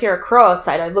time I hear a crow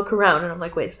outside, I look around and I'm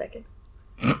like, wait a second.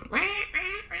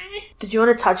 Did you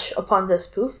want to touch upon the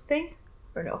spoof thing?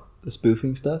 Or no? The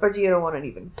spoofing stuff? Or do you don't want to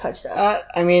even touch that?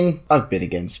 I mean, I've been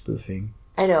against spoofing.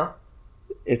 I know.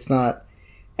 It's not...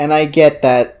 And I get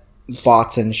that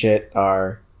bots and shit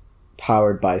are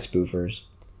powered by spoofers.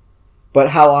 But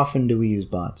how often do we use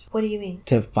bots? What do you mean?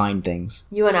 To find things.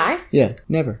 You and I? Yeah,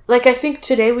 never. Like, I think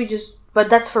today we just... But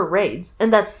that's for raids.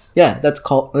 And that's... Yeah, that's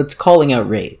calling out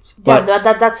raids. Yeah,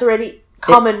 that's already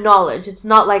common knowledge. It's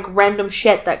not like random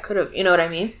shit that could have... You know what I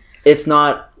mean? It's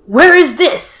not... Where is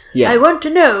this? Yeah. I want to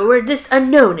know where this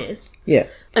unknown is. Yeah.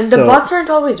 And the bots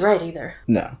aren't always right either.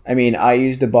 No. I mean, I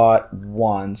used a bot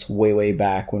once, way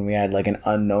back, when we had like an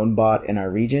unknown bot in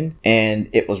our region, and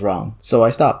it was wrong. So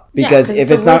I stopped. Because if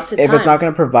it's not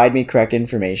going to provide me correct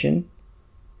information,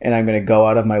 and I'm going to go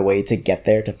out of my way to get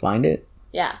there to find it,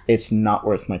 yeah, it's not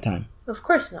worth my time. Of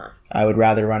course not. I would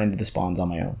rather run into the spawns on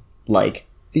my own. Like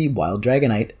the Wild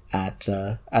Dragonite at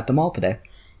the mall today.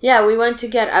 Yeah, we went to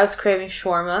get... I was craving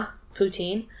shawarma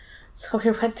poutine. So we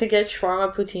went to get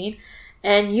shawarma poutine.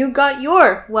 And you got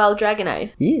your Wild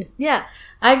Dragonite. Yeah. Yeah.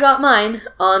 I got mine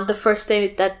on the first day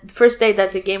that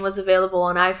the game was available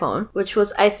on iPhone. Which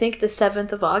was, I think, the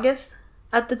 7th of August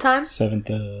at the time.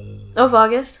 7th of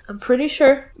August. I'm pretty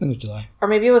sure. I think it was July. Or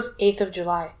maybe it was 8th of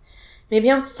July. Maybe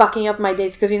I'm fucking up my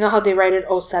dates. Because you know how they write it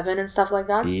 07 and stuff like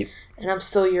that? Yep. And I'm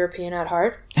still European at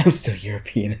heart. I'm still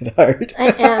European at heart.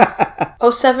 I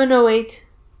am. 07, 08.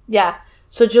 Yeah.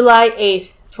 So July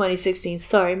 8th, 2016.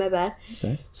 Sorry, my bad.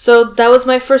 Sorry. So that was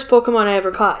my first Pokemon I ever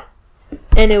caught.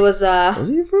 And it was Was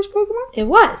it your first Pokemon? It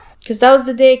was, because that was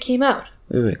the day it came out.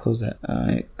 Wait, close that.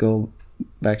 Go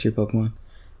back to your Pokemon.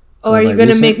 Oh, are you going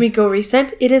to make me go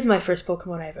recent? It is my first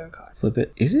Pokemon I've ever caught. Flip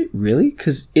it. Is it really?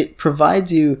 Because it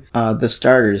provides you the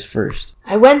starters first.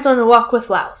 I went on a walk with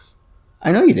Laos.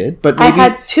 I know you did, but maybe... I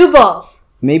had 2 balls.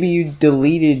 Maybe you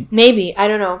deleted... Maybe, I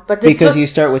don't know. But this because you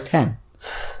start with 10.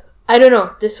 I don't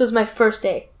know. This was my first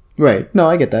day. Right. No,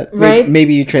 I get that. Right?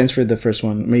 Maybe you transferred the first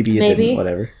one. Maybe you didn't.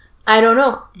 Whatever. I don't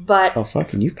know, but... Oh,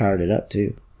 fucking, you've powered it up,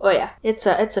 too. Oh, yeah. It's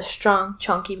a strong,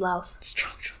 chunky Laos.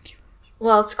 Strong, chunky Laos.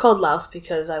 Well, it's called Laos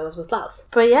because I was with Laos.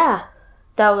 But yeah,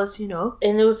 that was, and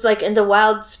it was like, and the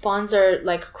wild spawns are,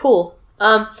 like, cool.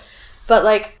 But,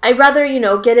 like, I'd rather,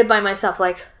 get it by myself,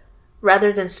 like,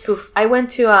 rather than spoof. I went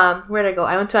to, where'd I go?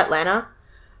 I went to Atlanta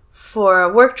for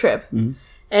a work trip. Mm-hmm.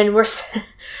 And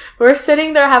we're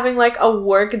sitting there having, like, a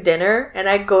work dinner, and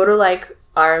I go to, like,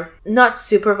 our, not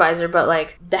supervisor, but,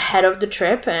 like, the head of the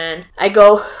trip, and I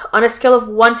go, on a scale of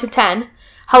 1 to 10,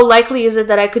 how likely is it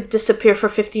that I could disappear for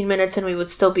 15 minutes and we would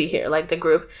still be here, like, the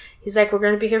group? He's like, we're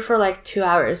going to be here for, like, 2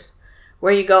 hours.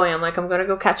 Where are you going? I'm like, I'm going to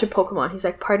go catch a Pokemon. He's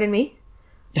like, pardon me?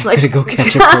 I'm going to go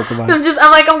catch a Pokemon.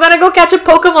 I'm like, I'm going to go catch a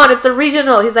Pokemon. It's a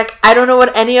regional. He's like, I don't know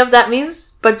what any of that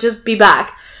means, but just be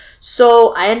back.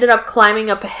 So I ended up climbing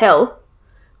up a hill,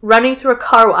 running through a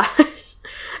car wash,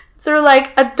 through,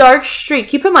 like, a dark street.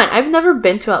 Keep in mind, I've never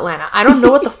been to Atlanta. I don't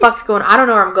know what the fuck's going on. I don't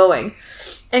know where I'm going.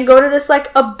 And go to this,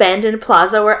 like, abandoned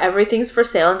plaza where everything's for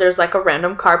sale and there's, like, a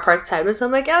random car parked sideways. So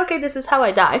I'm like, yeah, okay, this is how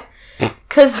I die.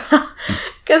 Because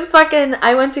fucking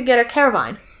I went to get a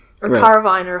Caravine. Or right.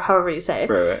 Caravine, or however you say it.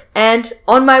 Right. And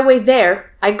on my way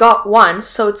there, I got one.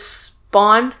 So it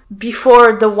spawned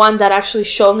before the one that actually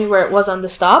showed me where it was on the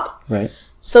stop. Right.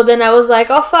 So then I was like,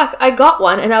 oh, fuck, I got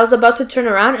one. And I was about to turn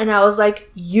around and I was like,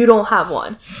 you don't have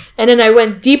one. And then I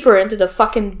went deeper into the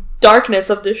fucking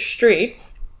darkness of the street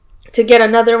to get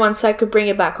another one so I could bring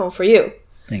it back home for you.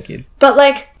 Thank you. But,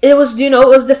 like, it was, it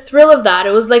was the thrill of that.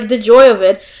 It was, like, the joy of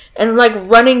it. And, like,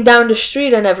 running down the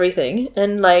street and everything.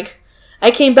 And, like,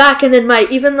 I came back and then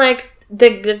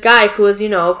the guy who was,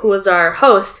 who was our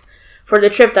host for the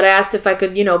trip that I asked if I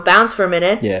could, bounce for a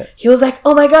minute. Yeah. He was like,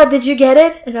 oh my God, did you get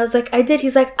it? And I was like, I did.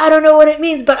 He's like, I don't know what it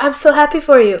means, but I'm so happy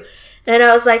for you. And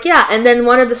I was like, yeah. And then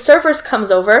one of the surfers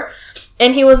comes over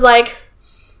and he was like,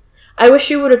 I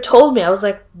wish you would have told me. I was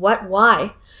like, what?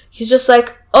 Why? He's just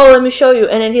like, oh, let me show you.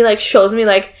 And then he, like, shows me,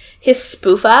 like, his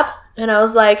spoof app. And I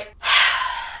was like,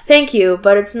 thank you,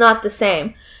 but it's not the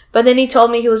same. But then he told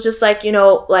me, he was just like,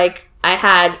 like,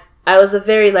 I was a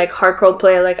very, like, hardcore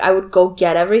player. Like, I would go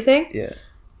get everything. Yeah.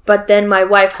 But then my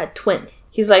wife had twins.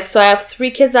 He's like, so I have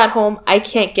 3 kids at home. I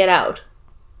can't get out.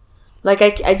 Like,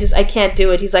 I can't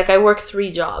do it. He's like, I work 3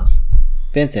 jobs.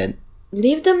 Vincent.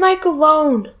 Leave the mic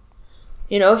alone.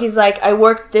 He's like, I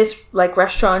worked this, like,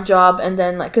 restaurant job, and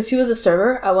then, like, because he was a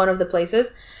server at one of the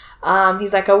places.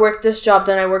 He's like, I work this job,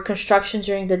 then I work construction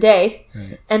during the day,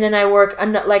 right. And then I work,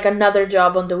 another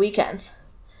job on the weekends.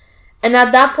 And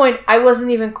at that point, I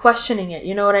wasn't even questioning it.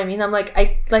 You know what I mean? I'm like,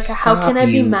 how can I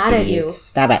be mad at you?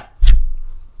 Stop it.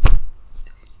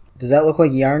 Does that look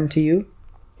like yarn to you?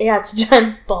 Yeah, it's a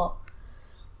giant ball.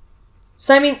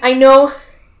 So, I mean, I know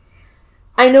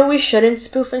we shouldn't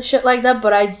spoof and shit like that,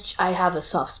 but I have a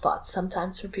soft spot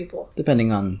sometimes for people.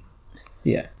 Depending on,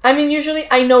 yeah. I mean, usually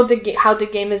I know how the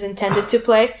game is intended to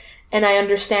play, and I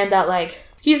understand that, like,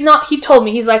 he told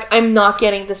me, he's like, I'm not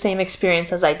getting the same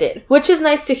experience as I did. Which is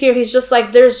nice to hear. He's just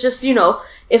like, there's just,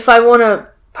 if I want to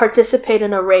participate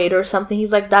in a raid or something,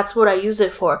 he's like, that's what I use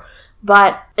it for.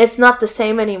 But it's not the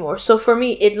same anymore. So for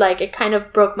me, it kind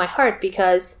of broke my heart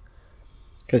because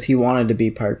he wanted to be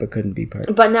part but couldn't be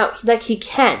part. But now, like, he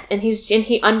can't. And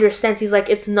he understands. He's like,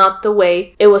 it's not the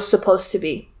way it was supposed to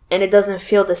be. And it doesn't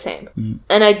feel the same. Mm.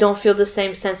 And I don't feel the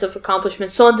same sense of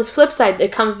accomplishment. So on this flip side, it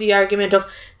comes the argument of,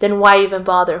 then why even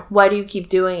bother? Why do you keep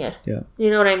doing it? Yeah.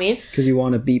 You know what I mean? Because you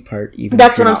want to be part even.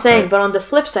 That's what I'm saying. Part. But on the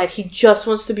flip side, he just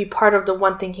wants to be part of the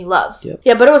one thing he loves. Yep.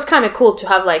 Yeah, but it was kind of cool to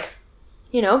have, like,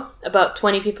 about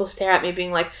 20 people stare at me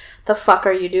being like, the fuck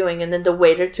are you doing? And then the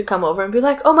waiter to come over and be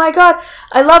like, oh my God,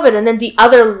 I love it. And then the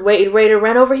other waiter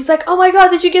ran over. He's like, oh my God,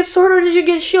 did you get sword or did you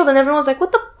get shield? And everyone's like,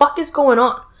 what the fuck is going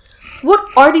on?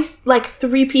 What are these, like,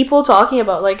 3 people talking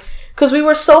about? Like, because we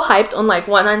were so hyped on, like,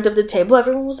 one end of the table.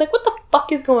 Everyone was like, what the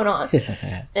fuck is going on?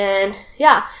 And,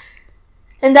 yeah.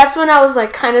 And that's when I was,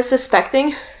 like, kind of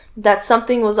suspecting that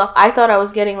something was off. I thought I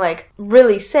was getting, like,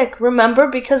 really sick. Remember?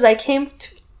 Because I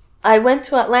went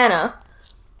to Atlanta,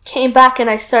 came back, and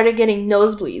I started getting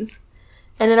nosebleeds.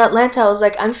 And in Atlanta, I was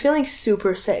like, I'm feeling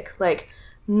super sick. Like,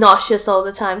 nauseous all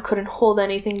the time, couldn't hold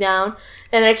anything down.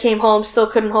 And I came home, still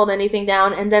couldn't hold anything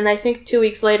down. And then I think 2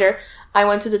 weeks later, I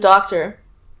went to the doctor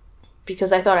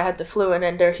because I thought I had the flu, and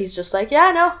then he's just like,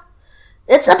 yeah, no,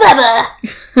 it's a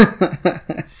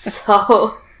baba.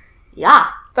 So, yeah.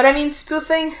 But I mean,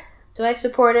 spoofing, do I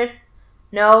support it?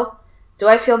 No. Do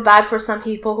I feel bad for some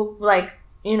people who, like,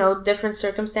 you know, different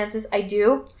circumstances? I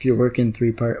do. If you're working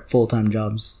 3 full-time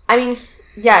jobs. I mean,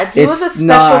 yeah, he was a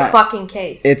special fucking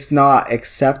case. It's not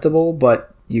acceptable,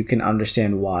 but you can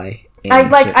understand why.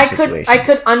 I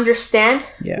could understand.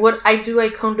 Yeah. Would I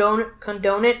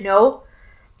condone it? No.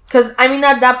 Because, I mean,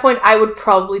 at that point, I would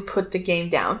probably put the game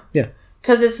down. Yeah.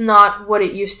 Because it's not what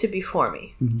it used to be for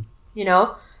me. Mm-hmm. You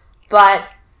know?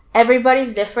 But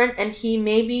everybody's different, and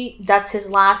maybe that's his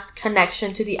last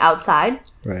connection to the outside.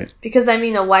 Right. Because, I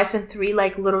mean, a wife and 3,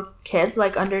 like, little kids,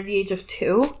 like, under the age of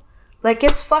 2. Like,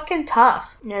 it's fucking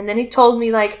tough. And then he told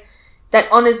me, like, that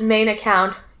on his main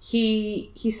account,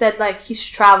 he said, like, he's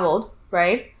traveled,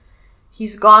 right?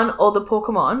 He's gone all the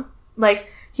Pokemon. Like,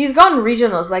 he's gone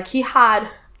regionals. Like, he had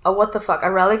a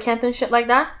Relicanth and shit like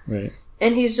that. Right.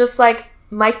 And he's just like,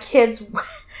 my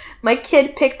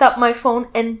kid picked up my phone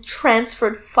and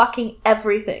transferred fucking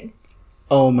everything.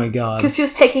 Oh my god. Because he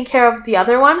was taking care of the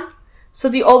other one. So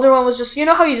the older one was just, you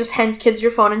know how you just hand kids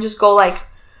your phone and just go like,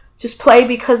 just play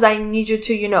because I need you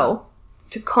to, you know,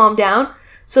 to calm down.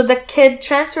 So the kid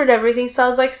transferred everything. So I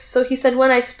was like, so he said,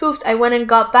 when I spoofed, I went and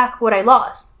got back what I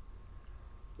lost.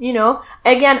 You know,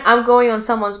 again, I'm going on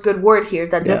someone's good word here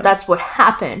that that's what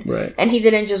happened. Right. And he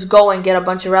didn't just go and get a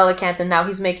bunch of Relicanth and now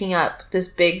he's making up this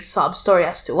big sob story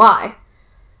as to why.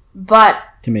 But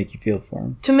to make you feel for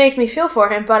him. To make me feel for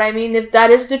him. But I mean, if that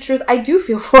is the truth, I do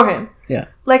feel for him. Yeah.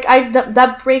 Like,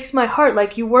 that breaks my heart.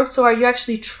 Like, you worked so hard, you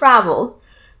actually traveled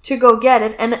to go get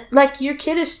it. And, like, your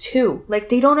kid is 2. Like,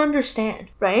 they don't understand,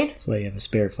 right? That's why you have a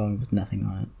spare phone with nothing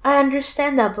on it. I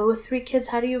understand that, but with 3 kids,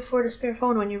 how do you afford a spare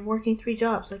phone when you're working 3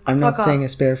 jobs? Like, I'm not saying a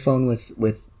spare phone with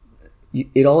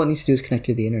all it needs to do is connect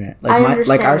to the internet.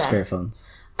 Like our spare phones.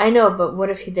 I know, but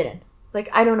what if he didn't? Like,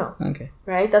 I don't know. Okay.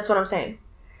 Right? That's what I'm saying.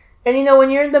 And, you know,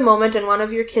 when you're in the moment and one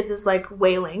of your kids is, like,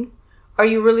 wailing, are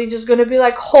you really just going to be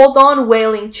like, hold on,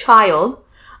 wailing child.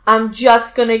 I'm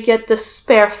just going to get the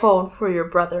spare phone for your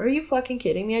brother. Are you fucking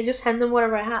kidding me? I just hand them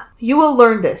whatever I have. You will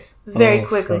learn this very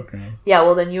quickly. Fuck, right. Yeah,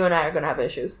 well, then you and I are going to have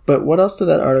issues. But what else did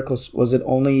that article... Was it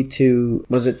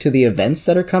to the events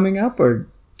that are coming up or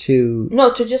to...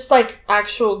 No, to just, like,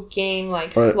 actual game,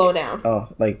 like, slow down. Oh,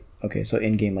 like, okay, so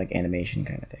in-game, like, animation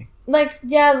kind of thing. Like,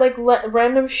 yeah, like,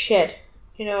 random shit.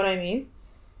 You know what I mean?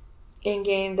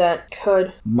 In-game that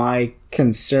could... My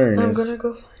concern is... I'm gonna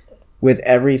go find it. With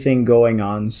everything going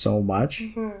on so much,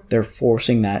 they're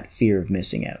forcing that fear of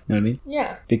missing out. You know what I mean?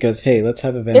 Yeah. Because, hey, let's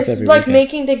have events every weekend. It's like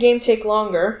making the game take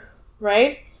longer,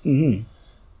 right? Mm-hmm.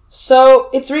 So,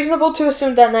 it's reasonable to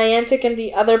assume that Niantic and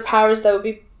the other powers that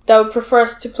would prefer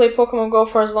us to play Pokemon Go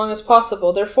for as long as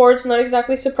possible. Therefore, it's not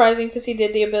exactly surprising to see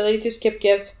that the ability to skip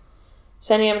gifts,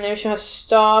 sending animation has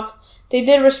stopped. They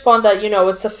did respond that, you know,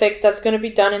 it's a fix that's going to be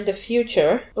done in the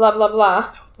future. Blah, blah,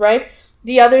 blah. Right?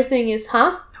 The other thing is...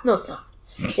 Huh? No, it's not.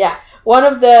 Yeah. One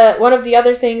of the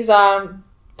other things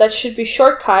that should be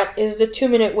shortcut is the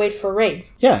 2-minute wait for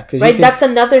raids. Yeah. Right? That's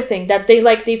another thing. That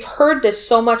they've heard this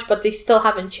so much, but they still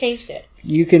haven't changed it.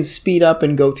 You can speed up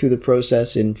and go through the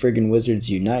process in friggin' Wizards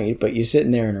Unite, but you're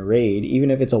sitting there in a raid.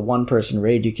 Even if it's a 1-person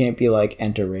raid, you can't be like,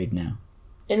 enter raid now.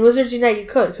 In Wizards Unite, you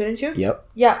could, couldn't you? Yep.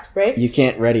 Yeah, right? You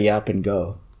can't ready up and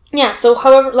go. Yeah, so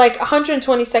however, like,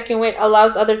 120-second wait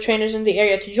allows other trainers in the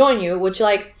area to join you, which,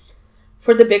 like,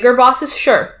 for the bigger bosses,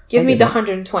 sure, give me the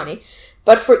 120.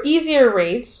 But for easier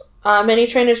raids, many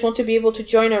trainers want to be able to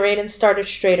join a raid and start it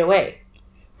straight away.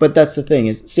 But that's the thing,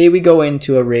 is, say we go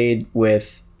into a raid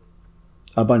with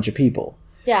a bunch of people.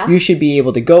 Yeah. You should be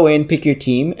able to go in, pick your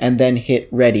team, and then hit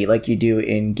ready like you do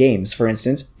in games. For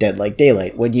instance, Dead like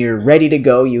Daylight. When you're ready to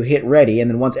go, you hit ready,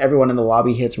 and then once everyone in the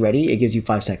lobby hits ready, it gives you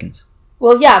 5 seconds.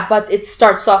 Well, yeah, but it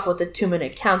starts off with a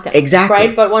 2-minute countdown. Exactly.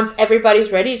 Right? But once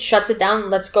everybody's ready, it shuts it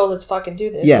down. Let's go. Let's fucking do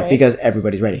this. Yeah, right? because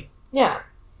everybody's ready. Yeah.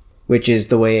 Which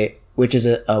is a way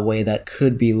that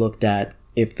could be looked at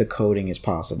if the coding is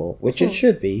possible, which it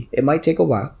should be. It might take a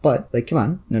while, but, like, come on.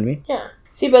 You know what I mean? Yeah.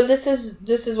 See, but this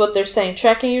is what they're saying.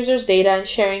 Tracking users' data and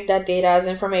sharing that data as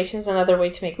information is another way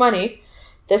to make money.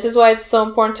 This is why it's so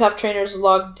important to have trainers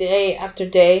log day after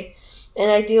day and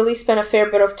ideally spend a fair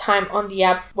bit of time on the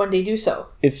app when they do so.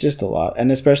 It's just a lot. And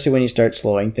especially when you start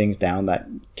slowing things down,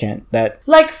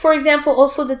 Like, for example,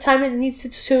 also the time it needs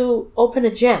to open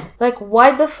a gym. Like,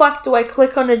 why the fuck do I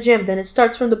click on a gym? Then it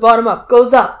starts from the bottom up,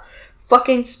 goes up,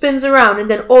 fucking spins around, and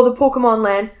then all the Pokemon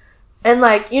land And,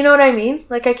 like, you know what I mean?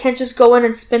 Like, I can't just go in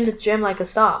and spin the gym like a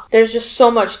stop. There's just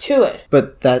so much to it.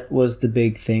 But that was the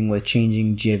big thing with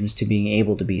changing gyms to being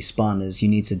able to be spun, is you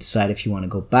need to decide if you want to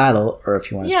go battle or if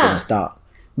you want to spin a stop.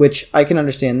 Which, I can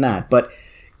understand that. But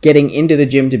getting into the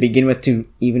gym to begin with, to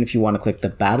even if you want to click the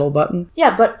battle button.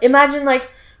 Yeah, but imagine, like,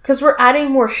 because we're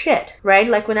adding more shit, right?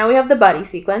 Like, now we have the buddy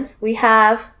sequence. We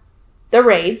have the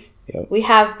raids. Yep. We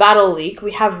have battle league.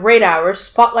 We have raid hours,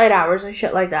 spotlight hours, and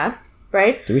shit like that.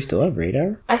 Right? Do we still have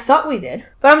radar? I thought we did.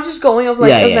 But I'm just going of,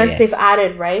 like, events they've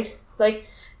added, right? Like,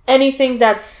 anything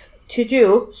that's to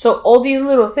do. So all these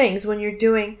little things, when you're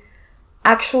doing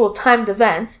actual timed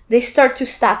events, they start to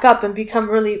stack up and become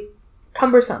really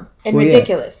cumbersome and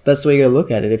ridiculous. Yeah. That's the way you gotta look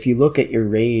at it. If you look at your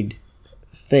raid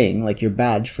thing, like your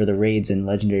badge for the raids and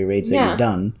legendary raids that you've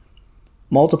done,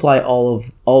 multiply all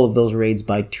of those raids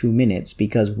by 2 minutes,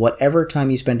 because whatever time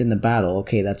you spent in the battle,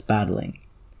 okay, that's battling.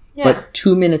 Yeah. But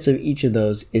 2 minutes of each of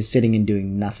those is sitting and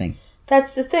doing nothing.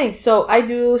 That's the thing. So I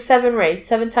do 7 raids.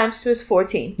 7 times 2 is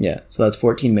 14. Yeah. So that's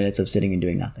 14 minutes of sitting and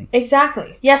doing nothing.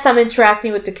 Exactly. Yes, I'm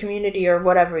interacting with the community or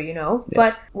whatever, you know. Yeah.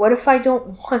 But what if I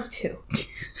don't want to?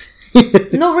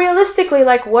 No, realistically,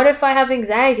 like, what if I have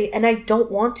anxiety and I don't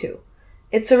want to?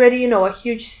 It's already, you know, a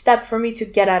huge step for me to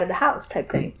get out of the house type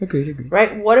thing. Agreed.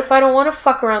 Right? What if I don't want to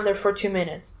fuck around there for 2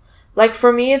 minutes? Like,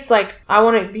 for me, it's like, I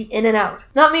want to be in and out.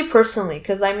 Not me personally,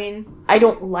 because, I mean, I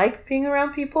don't like being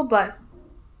around people, but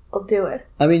I'll do it.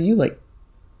 I mean, you like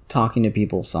talking to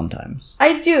people sometimes.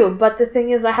 I do, but the thing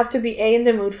is, I have to be A, in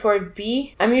the mood for it.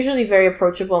 B, I'm usually very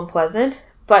approachable and pleasant.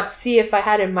 But C, if I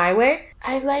had it my way,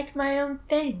 I like my own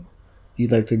thing.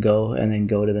 You'd like to go and then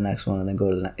go to the next one and then go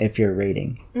to the if you're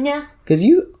raiding. Yeah. Because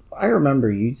I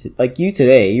remember you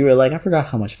today, you were like, I forgot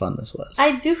how much fun this was.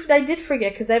 I did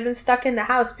forget, because I've been stuck in the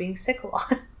house being sick a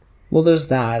lot. Well, there's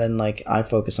that, and, like, I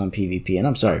focus on PvP, and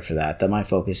I'm sorry for that my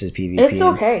focus is PvP. It's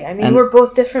okay. I mean, we're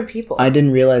both different people. I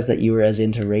didn't realize that you were as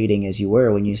into raiding as you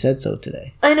were when you said so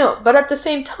today. I know, but at the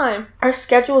same time, our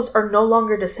schedules are no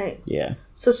longer the same. Yeah.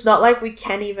 So it's not like we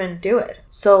can't even do it.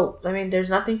 So, I mean, there's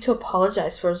nothing to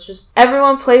apologize for. It's just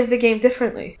everyone plays the game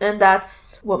differently, and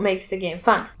that's what makes the game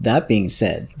fun. That being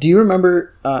said, do you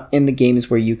remember in the games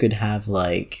where you could have,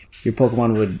 like, your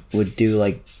Pokemon would do,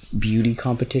 like, beauty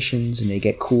competitions and they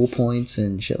get cool points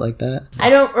and shit like that?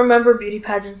 I don't remember beauty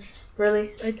pageants,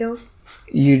 really. I don't.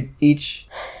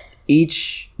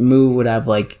 Each move would have,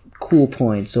 like, cool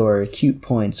points or cute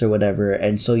points or whatever,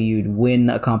 and so you'd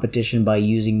win a competition by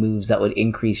using moves that would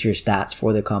increase your stats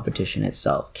for the competition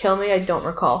itself. Kill me, I don't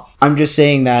recall. I'm just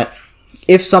saying that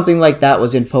if something like that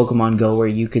was in Pokemon Go, where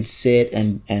you could sit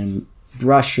and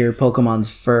brush your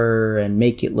Pokemon's fur and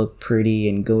make it look pretty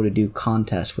and go to do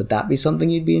contests, would that be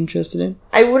something you'd be interested in?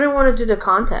 I wouldn't want to do the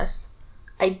contest.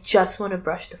 I just want to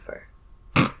brush the fur.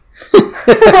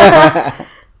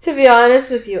 To be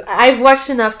honest with you, I've watched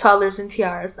enough Toddlers and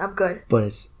Tiaras. I'm good. But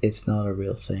it's not a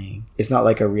real thing. It's not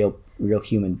like a real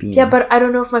human being. Yeah, but I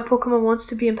don't know if my Pokemon wants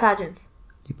to be in pageants.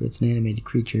 Yeah, but it's an animated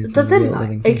creature. It doesn't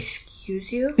matter.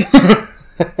 Excuse you?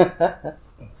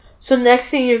 So next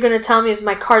thing you're going to tell me is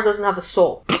my card doesn't have a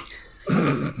soul.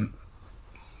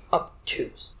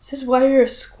 Obtuse. This is why you're a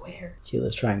square.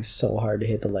 Keela's trying so hard to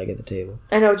hit the leg at the table.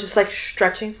 I know, just like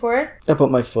stretching for it. I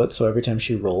put my foot so every time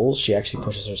she rolls, she actually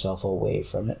pushes herself away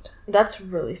from it. That's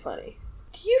really funny.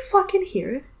 Do you fucking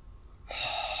hear it?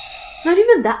 Not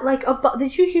even that, like,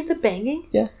 did you hear the banging?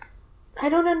 Yeah. I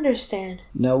don't understand.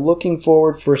 Now, looking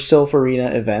forward for Silph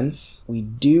Arena events, we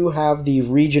do have the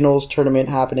Regionals tournament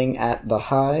happening at the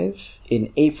Hive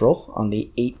in April on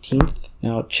the 18th.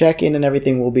 Now, check-in and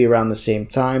everything will be around the same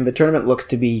time. The tournament looks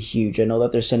to be huge. I know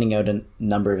that they're sending out a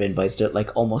number of invites. There are like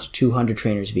almost 200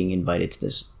 trainers being invited to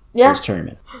this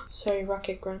tournament. Sorry,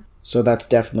 Rocket Grunt. So that's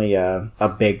definitely a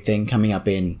big thing coming up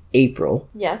in April.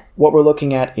 Yes. What we're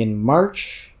looking at in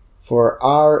March for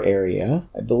our area,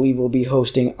 I believe we'll be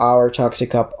hosting our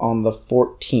Toxic Cup on the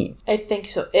 14th. I think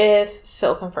so, if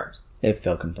Phil confirms. If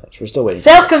Phil confirms. We're still waiting.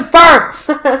 Phil confirm!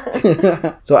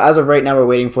 So as of right now, we're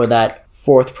waiting for that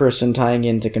fourth person tying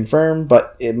in to confirm,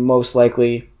 but it most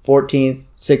likely 14th,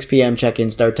 6 p.m. check-in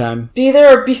start time. Be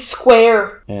there or be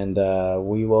square. And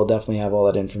we will definitely have all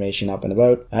that information up and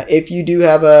about. If you do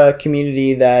have a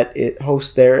community that it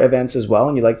hosts their events as well,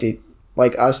 and you'd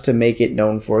like us to make it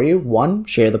known for you, 1,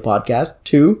 share the podcast.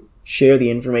 2, share the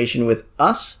information with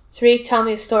us. 3, tell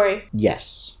me a story.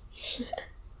 Yes.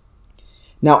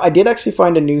 Now, I did actually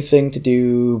find a new thing to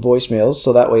do voicemails,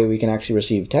 so that way we can actually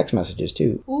receive text messages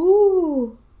too.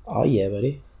 Ooh. Oh yeah,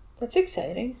 buddy. That's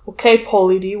exciting. Okay,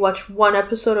 Paulie D, watch 1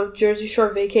 episode of Jersey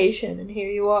Shore Vacation, and here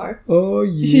you are. Oh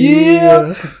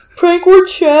yeah. Prank War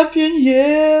Champion,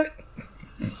 yeah.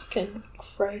 Fucking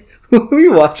Christ. What were we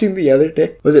watching the other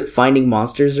day? Was it Finding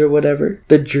Monsters or whatever?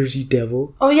 The Jersey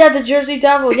Devil. Oh yeah, the Jersey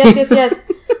Devil. Yes.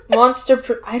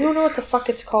 I don't know what the fuck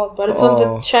it's called, but it's on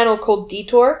the channel called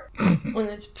Detour. And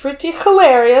it's pretty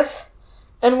hilarious.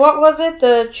 And what was it?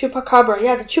 The Chupacabra.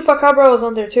 Yeah, the Chupacabra was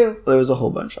on there too. There was a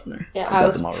whole bunch on there. Yeah, I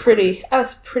was pretty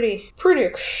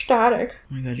ecstatic. Oh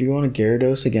my god, you're going to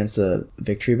Gyarados against the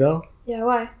Victory Bell? Yeah,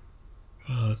 why?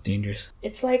 Oh, that's dangerous.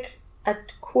 It's like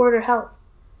at quarter health.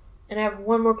 And I have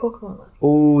one more Pokemon left.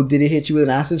 Oh, did it hit you with an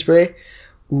acid spray?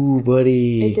 Ooh,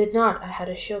 buddy. It did not. I had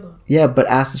a shield on. Yeah, but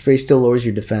acid spray still lowers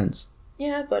your defense.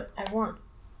 Yeah, but I won.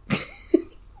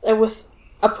 And with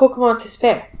a Pokemon to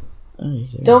spare. Oh,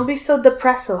 yeah. Don't be so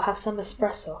depresso. Have some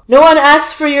espresso. No one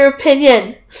asked for your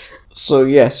opinion. So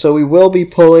we will be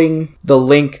pulling the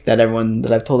link that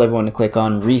I've told everyone to click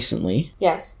on recently.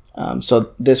 Yes.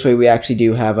 So this way we actually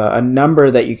do have a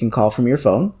number that you can call from your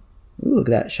phone. Ooh, look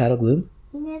at that, Shadow Gloom.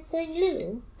 That's a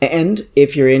glue. And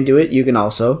if you're into it, you can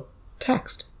also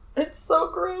text. It's so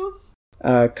gross.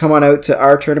 Come on out to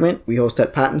our tournament. We host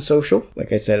at Patton Social.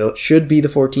 Like I said, it should be the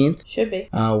 14th. Should be.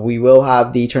 We will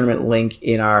have the tournament link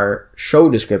in our show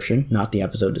description, not the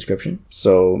episode description.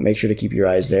 So make sure to keep your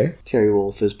eyes there. Terry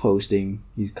Wolf is posting.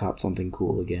 He's caught something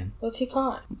cool again. What's he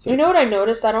caught? You know what I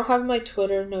noticed? I don't have my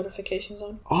Twitter notifications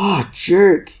on. Oh,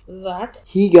 jerk. That?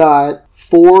 He got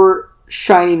 4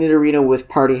 shiny Nidorino with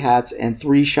party hats and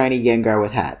 3 shiny Gengar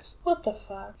with hats. What the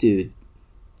fuck? Dude.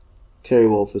 Terry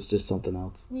Wolf is just something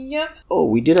else. Yep. Oh,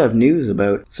 we did have news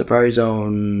about Safari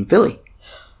Zone Philly.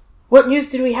 What news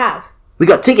did we have? We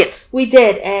got tickets! We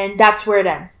did, and that's where it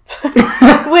ends.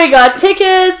 We got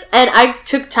tickets, and I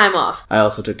took time off. I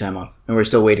also took time off. And we're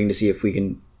still waiting to see if we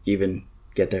can even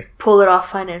get there. Pull it off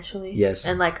financially. Yes.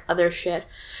 And, other shit.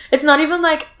 It's not even,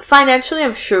 financially,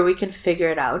 I'm sure we can figure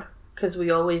it out. Because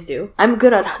we always do. I'm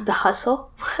good at the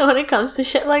hustle when it comes to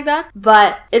shit like that.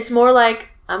 But it's more like,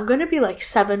 I'm going to be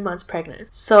 7 months pregnant.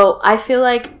 So I feel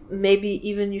like maybe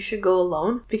even you should go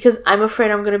alone. Because I'm afraid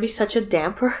I'm going to be such a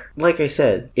damper. Like I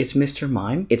said, it's Mr.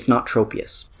 Mime. It's not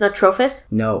Tropius. It's not Trophus?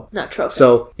 No. Not Trophus.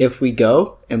 So if we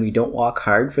go and we don't walk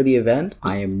hard for the event,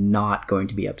 I am not going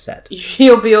to be upset.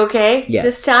 You'll be okay yes.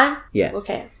 This time? Yes.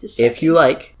 Okay. Just checking. If you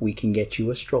like, we can get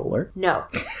you a stroller. No.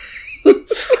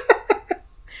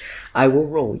 I will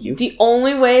roll you. The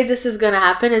only way this is going to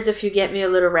happen is if you get me a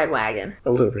little red wagon.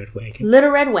 A little red wagon.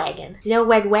 Little red wagon. Little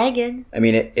red wagon. I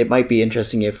mean, it might be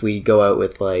interesting if we go out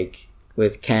with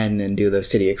Ken and do the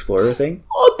City Explorer thing.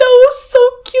 Oh, that was so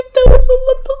cute. That was a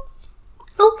little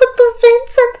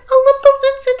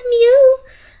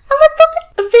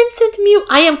Vincent Mew.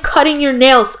 I am cutting your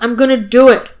nails. I'm going to do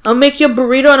it. I'll make you a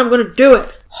burrito and I'm going to do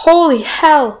it. Holy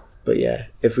hell. But yeah,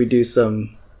 if we do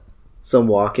some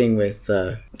walking with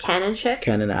Ken and shit.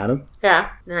 Ken and Adam. Yeah,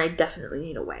 then I definitely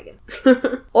need a wagon.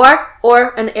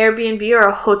 or an Airbnb or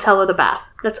a hotel with a bath.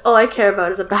 That's all I care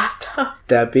about is a bathtub.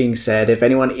 That being said, if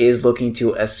anyone is looking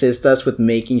to assist us with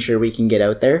making sure we can get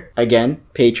out there, again,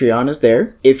 Patreon is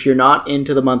there. If you're not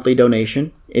into the monthly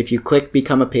donation, if you click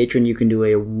Become a Patron, you can do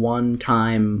a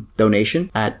one-time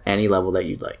donation at any level that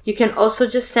you'd like. You can also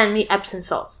just send me Epsom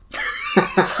salts.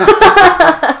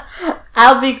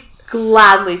 I'll be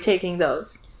gladly taking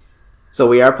those. So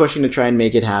we are pushing to try and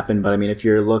make it happen, but I mean, if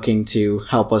you're looking to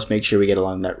help us make sure we get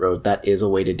along that road, that is a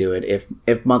way to do it.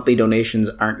 If monthly donations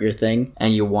aren't your thing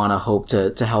and you want to hope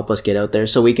to help us get out there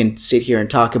so we can sit here and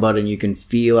talk about it and you can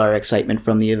feel our excitement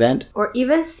from the event. Or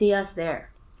even see us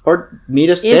there. Or meet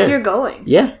us there. If you're going.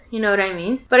 Yeah. You know what I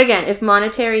mean? But again, if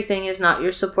monetary thing is not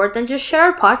your support, then just share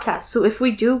our podcast. So if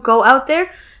we do go out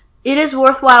there, it is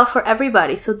worthwhile for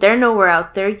everybody. So they know we're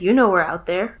out there. You know we're out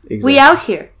there. Exactly. We out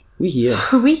here. We here.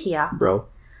 We here. Bro.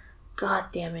 God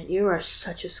damn it. You are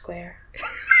such a square.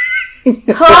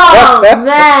 Oh,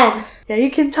 man. Yeah,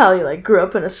 you can tell you, grew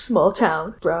up in a small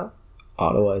town, bro.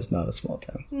 Ottawa is not a small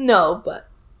town. No, but,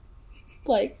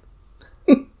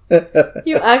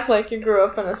 you act like you grew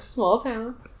up in a small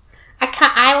town.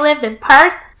 I lived in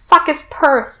Perth. Fuck is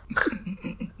Perth?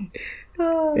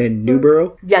 In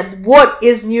Newborough? Yeah, what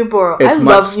is Newborough? It's I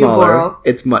much love smaller. Newborough.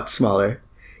 It's much smaller.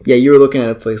 Yeah, you were looking at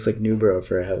a place like Newborough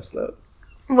for a house, though.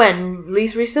 When?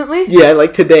 Least recently? Yeah,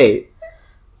 today.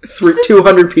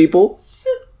 200 people?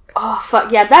 Oh,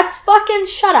 fuck. Yeah, that's fucking...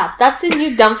 Shut up. That's in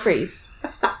New Dumfries.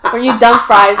 Or New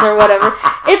Dumfries or whatever.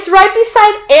 It's right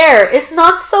beside Ayr. It's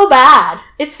not so bad.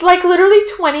 It's literally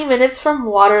 20 minutes from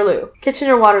Waterloo.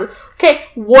 Kitchener-Waterloo. Okay,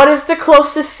 what is the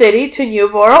closest city to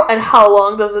Newborough and how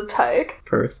long does it take?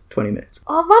 Perth, 20 minutes.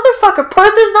 Oh, motherfucker.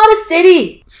 Perth is not a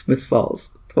city. Smiths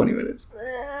Falls, 20 minutes.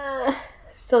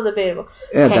 Still debatable.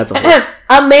 Yeah, okay. that's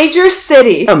a major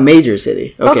city. A major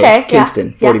city. Okay,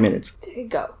 Kingston, 40 minutes. There you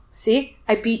go. See?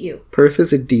 I beat you. Perth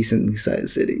is a decently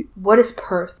sized city. What is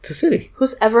Perth? It's a city.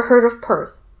 Who's ever heard of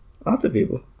Perth? Lots of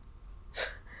people.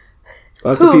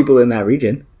 Lots of people in that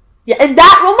region. Yeah, and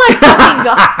that... Oh my fucking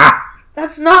god.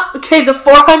 That's not... Okay, the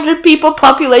 400 people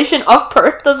population of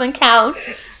Perth doesn't count.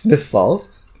 Smiths Falls?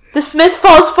 The Smiths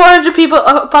Falls 400 people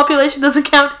population doesn't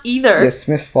count either. Yeah,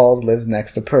 Smiths Falls lives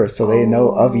next to Perth, so they know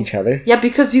of each other. Yeah,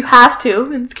 because you have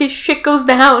to, in case shit goes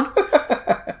down.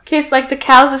 In case, like, the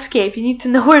cows escape, you need to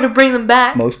know where to bring them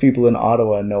back. Most people in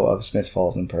Ottawa know of Smiths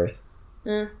Falls and Perth.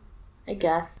 I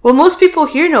guess. Well, most people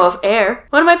here know of Ayr.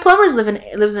 One of my plumbers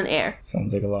lives in Ayr.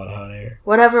 Sounds like a lot of hot air.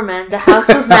 Whatever, man. The house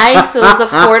was nice. It was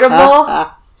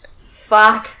affordable.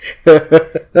 Fuck.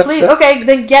 Please, okay,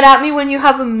 then get at me when you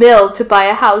have a mill to buy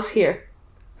a house here.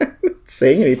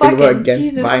 Saying anything about against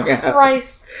Jesus buying a house.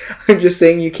 Christ. I'm just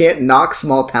saying you can't knock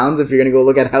small towns if you're gonna go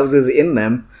look at houses in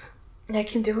them. I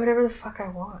can do whatever the fuck I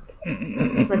want.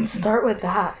 Let's start with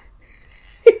that.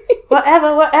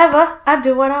 Whatever, I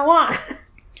do what I want.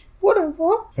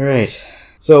 Whatever. Alright,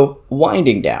 so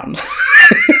winding down.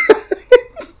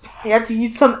 Yeah, do you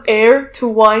need some air to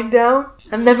wind down?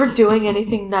 I'm never doing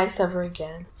anything nice ever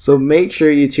again. So make sure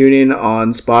you tune in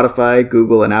on Spotify,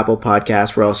 Google, and Apple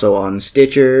Podcasts. We're also on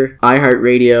Stitcher,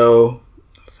 iHeartRadio.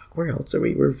 Fuck, where else are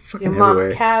we? We're fucking Your mom's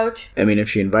everywhere. couch. I mean, if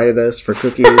she invited us for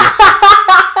cookies.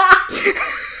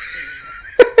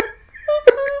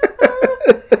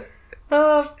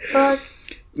 Oh, fuck.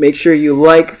 Make sure you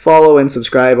like, follow, and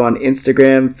subscribe on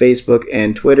Instagram, Facebook,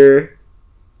 and Twitter.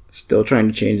 Still trying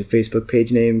to change the Facebook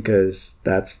page name because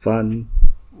that's fun.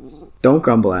 Don't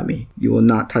grumble at me. You will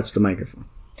not touch the microphone.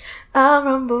 I'll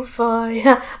rumble for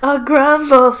ya. I'll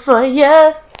grumble for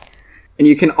ya. And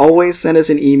you can always send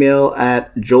us an email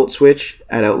at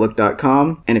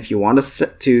joltswitch@outlook.com. And if you want to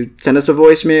send us a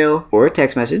voicemail or a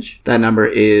text message, that number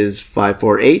is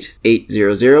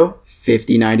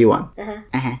 548-800-5091.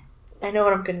 I know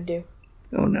what I'm gonna do.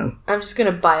 Oh no. I'm just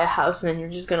gonna buy a house and then you're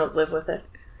just gonna live with it.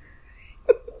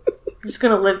 I'm just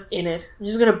gonna live in it. I'm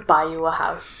just gonna buy you a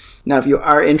house. Now, if you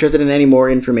are interested in any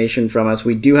more information from us,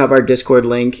 we do have our Discord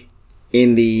link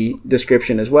in the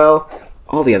description as well.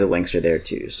 All the other links are there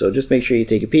too. So just make sure you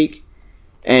take a peek.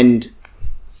 And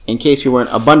in case we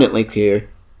weren't abundantly clear,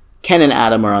 Ken and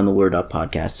Adam are on the Lured Up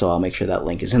podcast, so I'll make sure that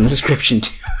link is in the description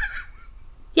too.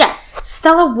 Yes.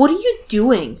 Stella, what are you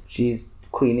doing? She's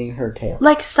cleaning her tail.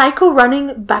 Like Psycho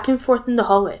running back and forth in the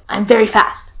hallway. I'm very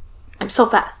fast. I'm so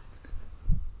fast.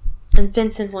 And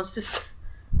Vincent wants to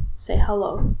say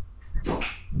hello.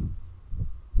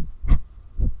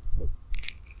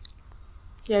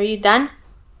 Yeah, are you done?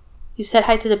 You said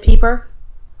hi to the peeper?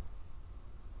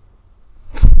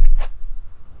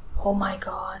 Oh my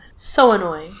god. So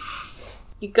annoying.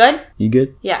 You good? You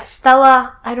good? Yeah,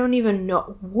 Stella, I don't even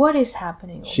know. What is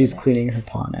happening? She's cleaning her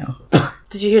paw now.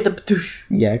 Did you hear the badoosh?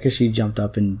 Yeah, because she jumped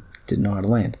up and didn't know how to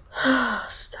land.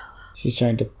 Stella. She's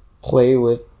trying to play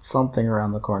with something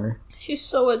around the corner. She's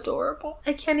so adorable.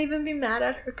 I can't even be mad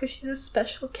at her because she's a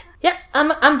special cat. Yep,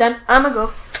 I'm done. I'ma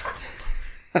go.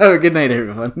 Oh, good night,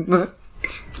 everyone.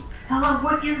 Stella,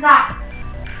 what is that?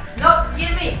 No,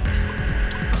 give me.